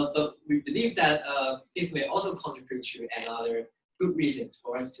 But we believe that this may also contribute to another good reason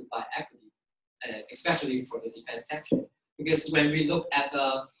for us to buy equity, especially for the defense sector. Because when we look at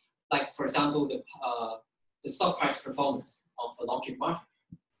like for example, the stock price performance of the Lockheed Martin,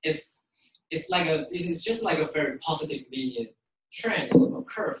 it's just like a very positive linear trend or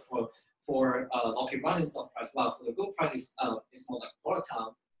curve for Lockheed Martin stock price. While for the gold price is more like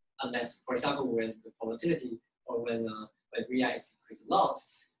volatile, unless, for example, when the volatility or when REI is increased a lot.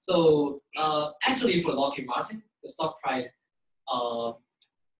 So actually, for Lockheed Martin, the stock price,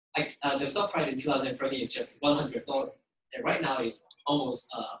 the stock price in 2013 is just $100, and right now it's almost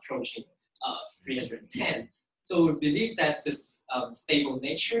approaching 310. So we believe that this stable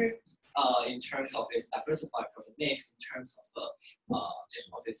nature, in terms of its diversified product mix, in terms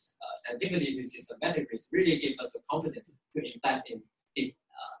of its sensitivity to systematic risk, really gives us the confidence to invest in this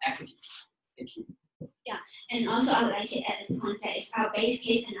equity. Thank you. Yeah, and also I would like to add a context. Our base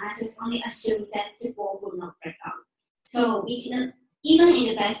case analysis only assumed that the war will not break out. So we didn't, even in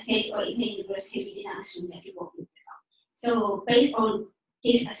the best case or even in the worst case, we didn't assume that the war will break out. So based on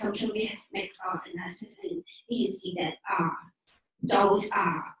this assumption, we have made our analysis, and we can see that those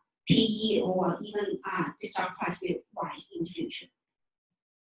are PE or even the stock price will rise in the future.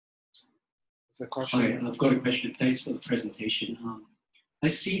 It's a question. Hi, I've got a question. Thanks for the presentation. I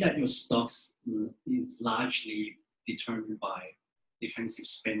see that your stocks is largely determined by defensive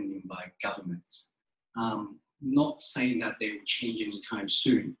spending by governments. Not saying that they will change anytime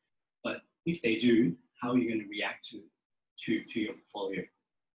soon, but if they do, how are you going to react to your portfolio?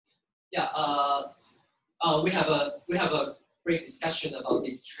 Yeah, we have a great discussion about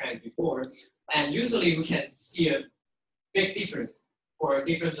this trend before, and usually we can see a big difference for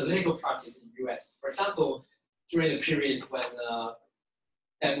different political parties in the US. For example, during the period when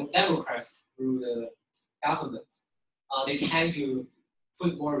Democrats rule the government, they tend to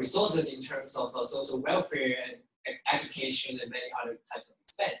put more resources in terms of social welfare and education and many other types of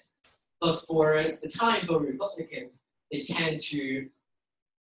expense. But for the time for Republicans, they tend to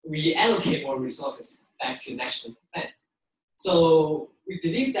reallocate more resources back to national defense. So we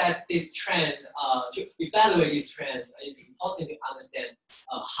believe that this trend, to evaluate this trend, it's important to understand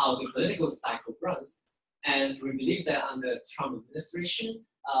how the political cycle runs. And we believe that under Trump administration,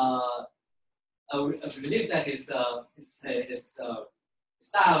 we believe that his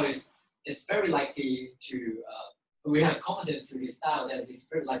style is very likely to, we have confidence in his style that he's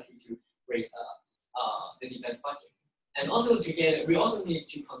very likely to raise the defense budget. And also together, we also need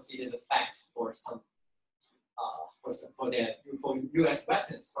to consider the facts for some, for U.S.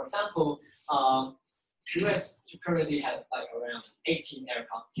 weapons. For example, U.S. currently have like around 18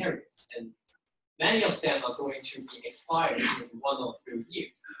 aircraft carriers, and many of them are going to be expired in 1 or 2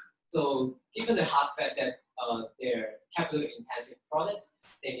 years. So given the hard fact that they're capital-intensive products,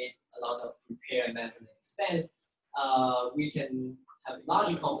 they need a lot of repair and maintenance expense, we can have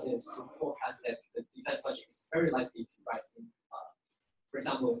larger confidence to forecast that the defense budget is very likely to rise in, for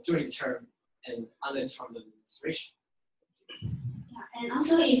example, during the term and under Trump administration. Yeah, and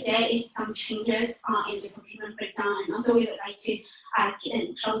also if there is some changes in the procurement breakdown, and also we would like to keep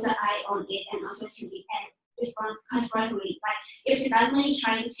a closer eye on it, and also to respond constructively. Like if the government is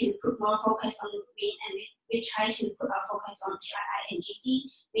trying to put more focus on the green, and we try to put our focus on GI and GD,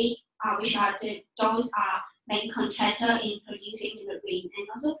 which are those are main contractor in producing the green. And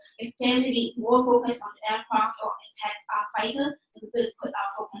also if there will be more focus on the aircraft or attack fighter, we will put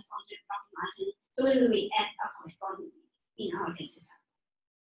our focus on the Lockheed Martin. So we will react correspondingly in our data type.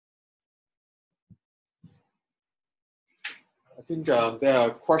 I think there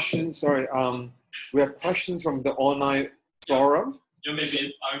are questions. Sorry, we have questions from the online forum. Yeah,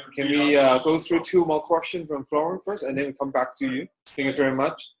 maybe Can we go through 2 more questions from forum first, and then we come back to you? Thank you very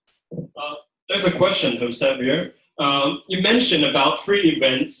much. There's a question from Xavier. You mentioned about 3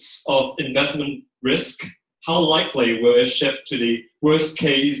 events of investment risk. How likely will it shift to the worst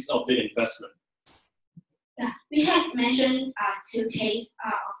case of the investment? Yeah, we have mentioned 2 cases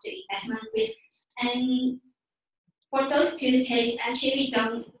of the investment risk, and for those 2 cases, actually we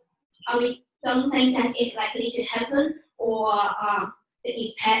don't think that it's likely to happen, or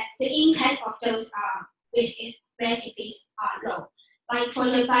the impact of those risks is relatively low. Like for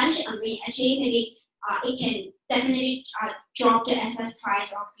the balance sheet, actually maybe it can definitely drop the asset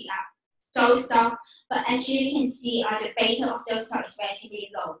price of the those stocks, but actually we can see the beta of those stocks is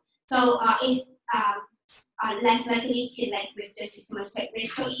relatively low. So it's less likely to link with the systematic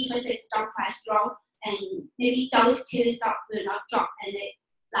risk. So even the stock price drop, and maybe those two stocks will not drop in a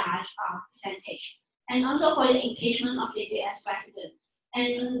large percentage. And also for the impeachment of the US president.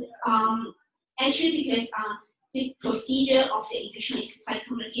 And actually because the procedure of the impeachment is quite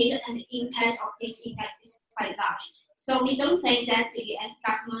complicated and the impact of this effect is quite large. So we don't think that the US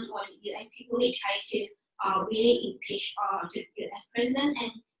government or the US people will try to really impeach the US president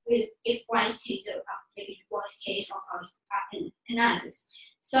and will give rise to the maybe worst case of our analysis.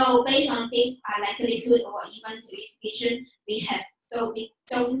 So based on this likelihood or even the mitigation we have, so we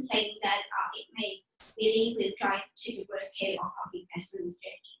don't think that it may really will drive to the worst case of our investment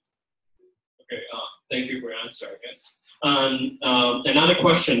strategies. Okay, thank you for your answer, I guess. Another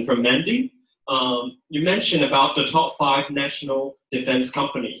question from Mandy. You mentioned about the top 5 national defense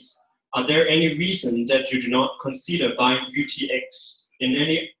companies. Are there any reason that you do not consider buying UTX in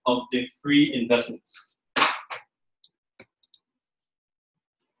any of the 3 investments?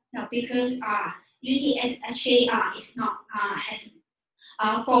 No, because UTX actually is not having,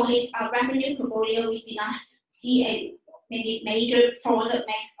 for his revenue portfolio, we did not see a maybe major product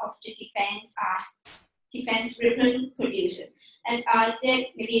mix of the defense weapon producers. As there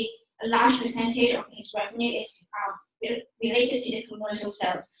maybe a large percentage of his revenue is related to the commercial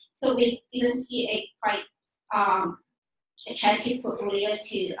sales. So we didn't see a quite attractive portfolio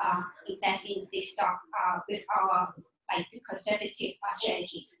to invest in this stock with our the conservative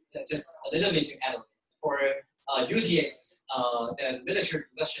strategies. Just a little bit to add on. For UTX, the military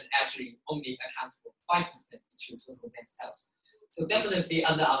production actually only accounts for 5% to total net sales. So definitely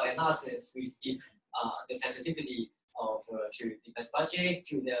under our analysis, we see the sensitivity of to defense budget,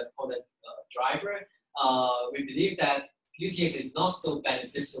 to the product driver. We believe that UTX is not so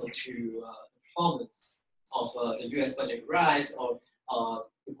beneficial to the performance of the US budget rise or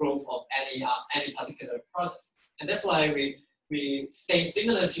the growth of any particular products. And that's why we say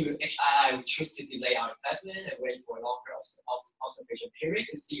similar to HII, we choose to delay our investment and wait for a longer observation period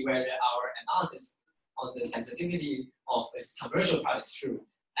to see whether our analysis on the sensitivity of its commercial part is true.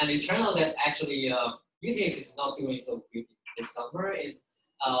 And it turned out that actually UTX is not doing so good this summer. It's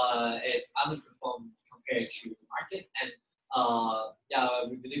underperformed compared to the market. And yeah,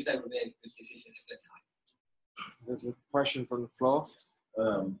 we believe that we made the decision at that time. There's a question from the floor.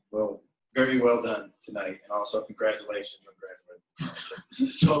 Well, very well done tonight, and also congratulations on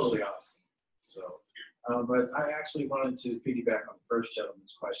graduating. Totally awesome. So, but I actually wanted to piggyback on the first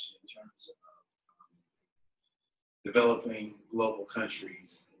gentleman's question in terms of developing global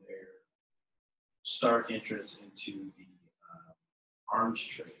countries and their stark interest into the arms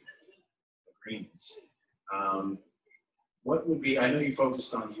trade agreements. What would be, I know you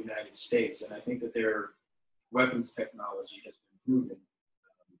focused on the United States, and I think that their weapons technology has been proven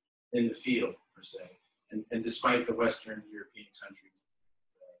in the field, per se. And despite the Western European countries,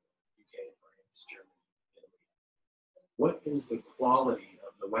 UK, France, Germany, Italy, what is the quality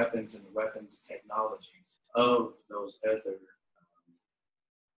of the weapons and the weapons technologies of those other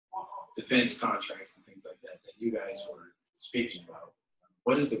defense contracts and things like that you guys were speaking about?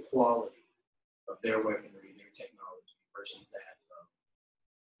 What is the quality of their weaponry, their technology, versus that of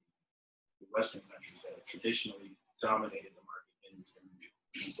the Western countries that have traditionally dominated the market and it's been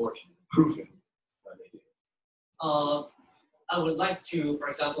unfortunately proven what they do? I would like to, for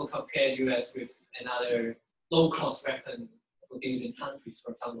example, compare US with another low-cost weapon producing countries,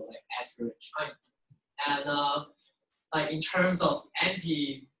 for example, like Israel and China. And like in terms of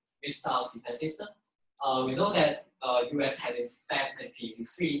anti-missile defense system, we know that US had its FAB and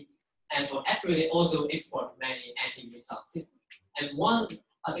PZ3, and for Israel, they also export many anti-missile systems. And one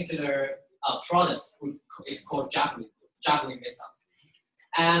particular product is called Javelin missiles.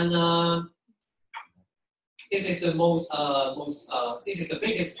 And this is the this is the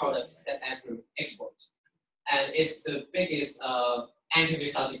biggest product that Israel exports, and it's the biggest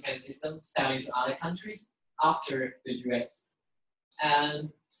anti-missile defense system selling to other countries after the US. And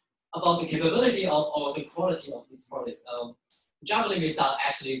about the capability or the quality of these products, Javelin missile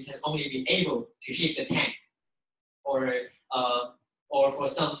actually can only be able to hit the tank, or for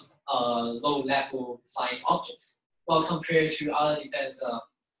some low-level flying objects. Well, compared to other defense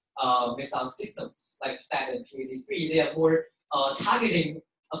missile systems like FAB and PZ3, they are more targeting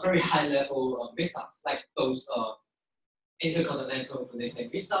a very high level of missiles, like those intercontinental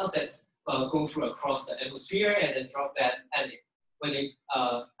ballistic missiles that go through across the atmosphere and then drop that. And when they,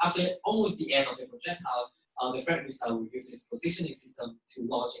 after almost the end of the projectile, the threat missile will use its positioning system to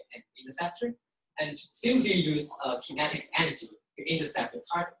launch an interceptor and simply use kinetic energy to intercept the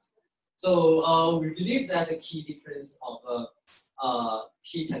target. So we believe that the key difference of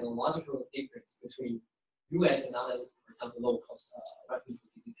key technological difference between US and other, for example, low-cost weapon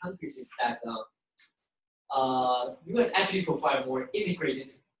producing countries is that US actually provide more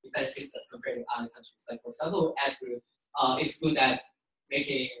integrated defense system compared to other countries. Like for example, is good at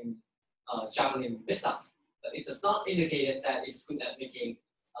making javelin missiles, but it does not indicate that it's good at making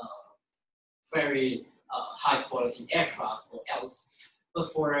very high quality aircraft or else.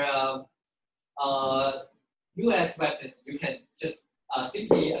 But for US weapon, you can just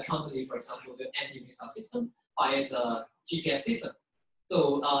simply accompany, for example, the anti-missile system by its GPS system.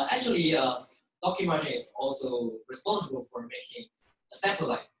 So actually, Lockheed Martin is also responsible for making a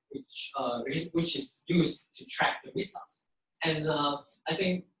satellite, which is used to track the missiles. And I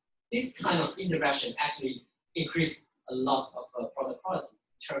think this kind of interaction actually increased a lot of product quality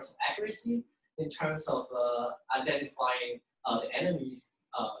in terms of accuracy, in terms of identifying the enemy's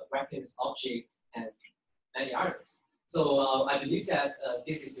weapons, object, and many others. So I believe that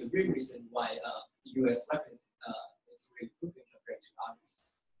this is the real reason why the US weapons is really improving compared to others.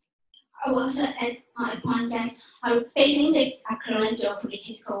 I will also add a point that facing the current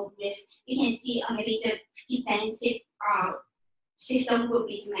geopolitical risk, you can see maybe the defensive system will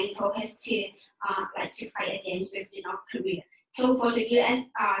be the main focus to fight against with the North Korea. So for the US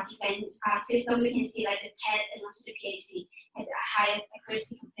defense system, we can see like the TED and also the PAC has a higher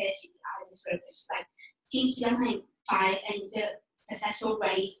accuracy compared to the other groups. Like since 2005, and the successful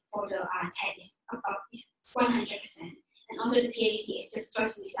rate for the TED is 100%. And also the PAC is the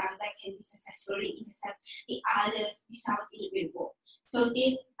first missile that can successfully intercept the other missiles in the real world. So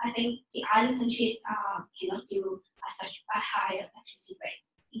this, I think, the other countries cannot do such a higher accuracy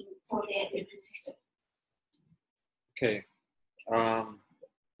rate for their weapon system. Okay.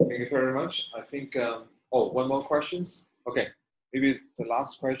 Thank you very much. I think, one more questions? Okay, maybe the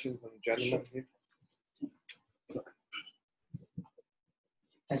last question from the gentleman here.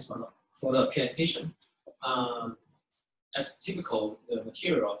 Thanks for the presentation. As typical, the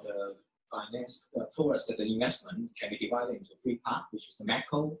material of the finance towards the investment can be divided into three parts, which is the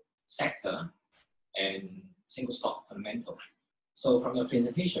macro, sector, and single stock fundamental. So from your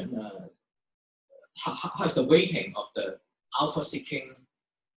presentation, how is the weighting of the alpha seeking?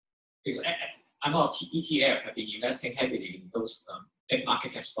 Because I know ETF have been investing heavily in those big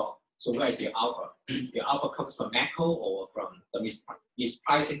market cap stock. So where is the alpha? The alpha comes from macro or from the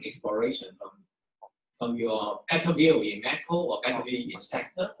mispricing exploration from your better view in macro or better view in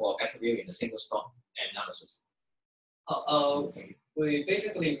sector or better view in the single stock analysis? We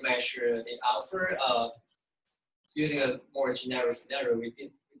basically measure the alpha using a more generic scenario. We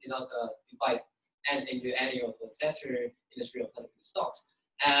did not divide into any of the sector, industry, or political stocks.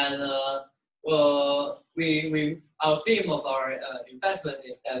 And our theme of our investment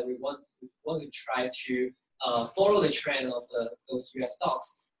is that we want to try to follow the trend of those US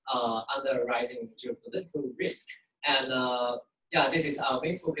stocks under rising geopolitical risk. And this is our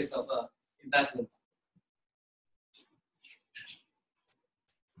main focus of investment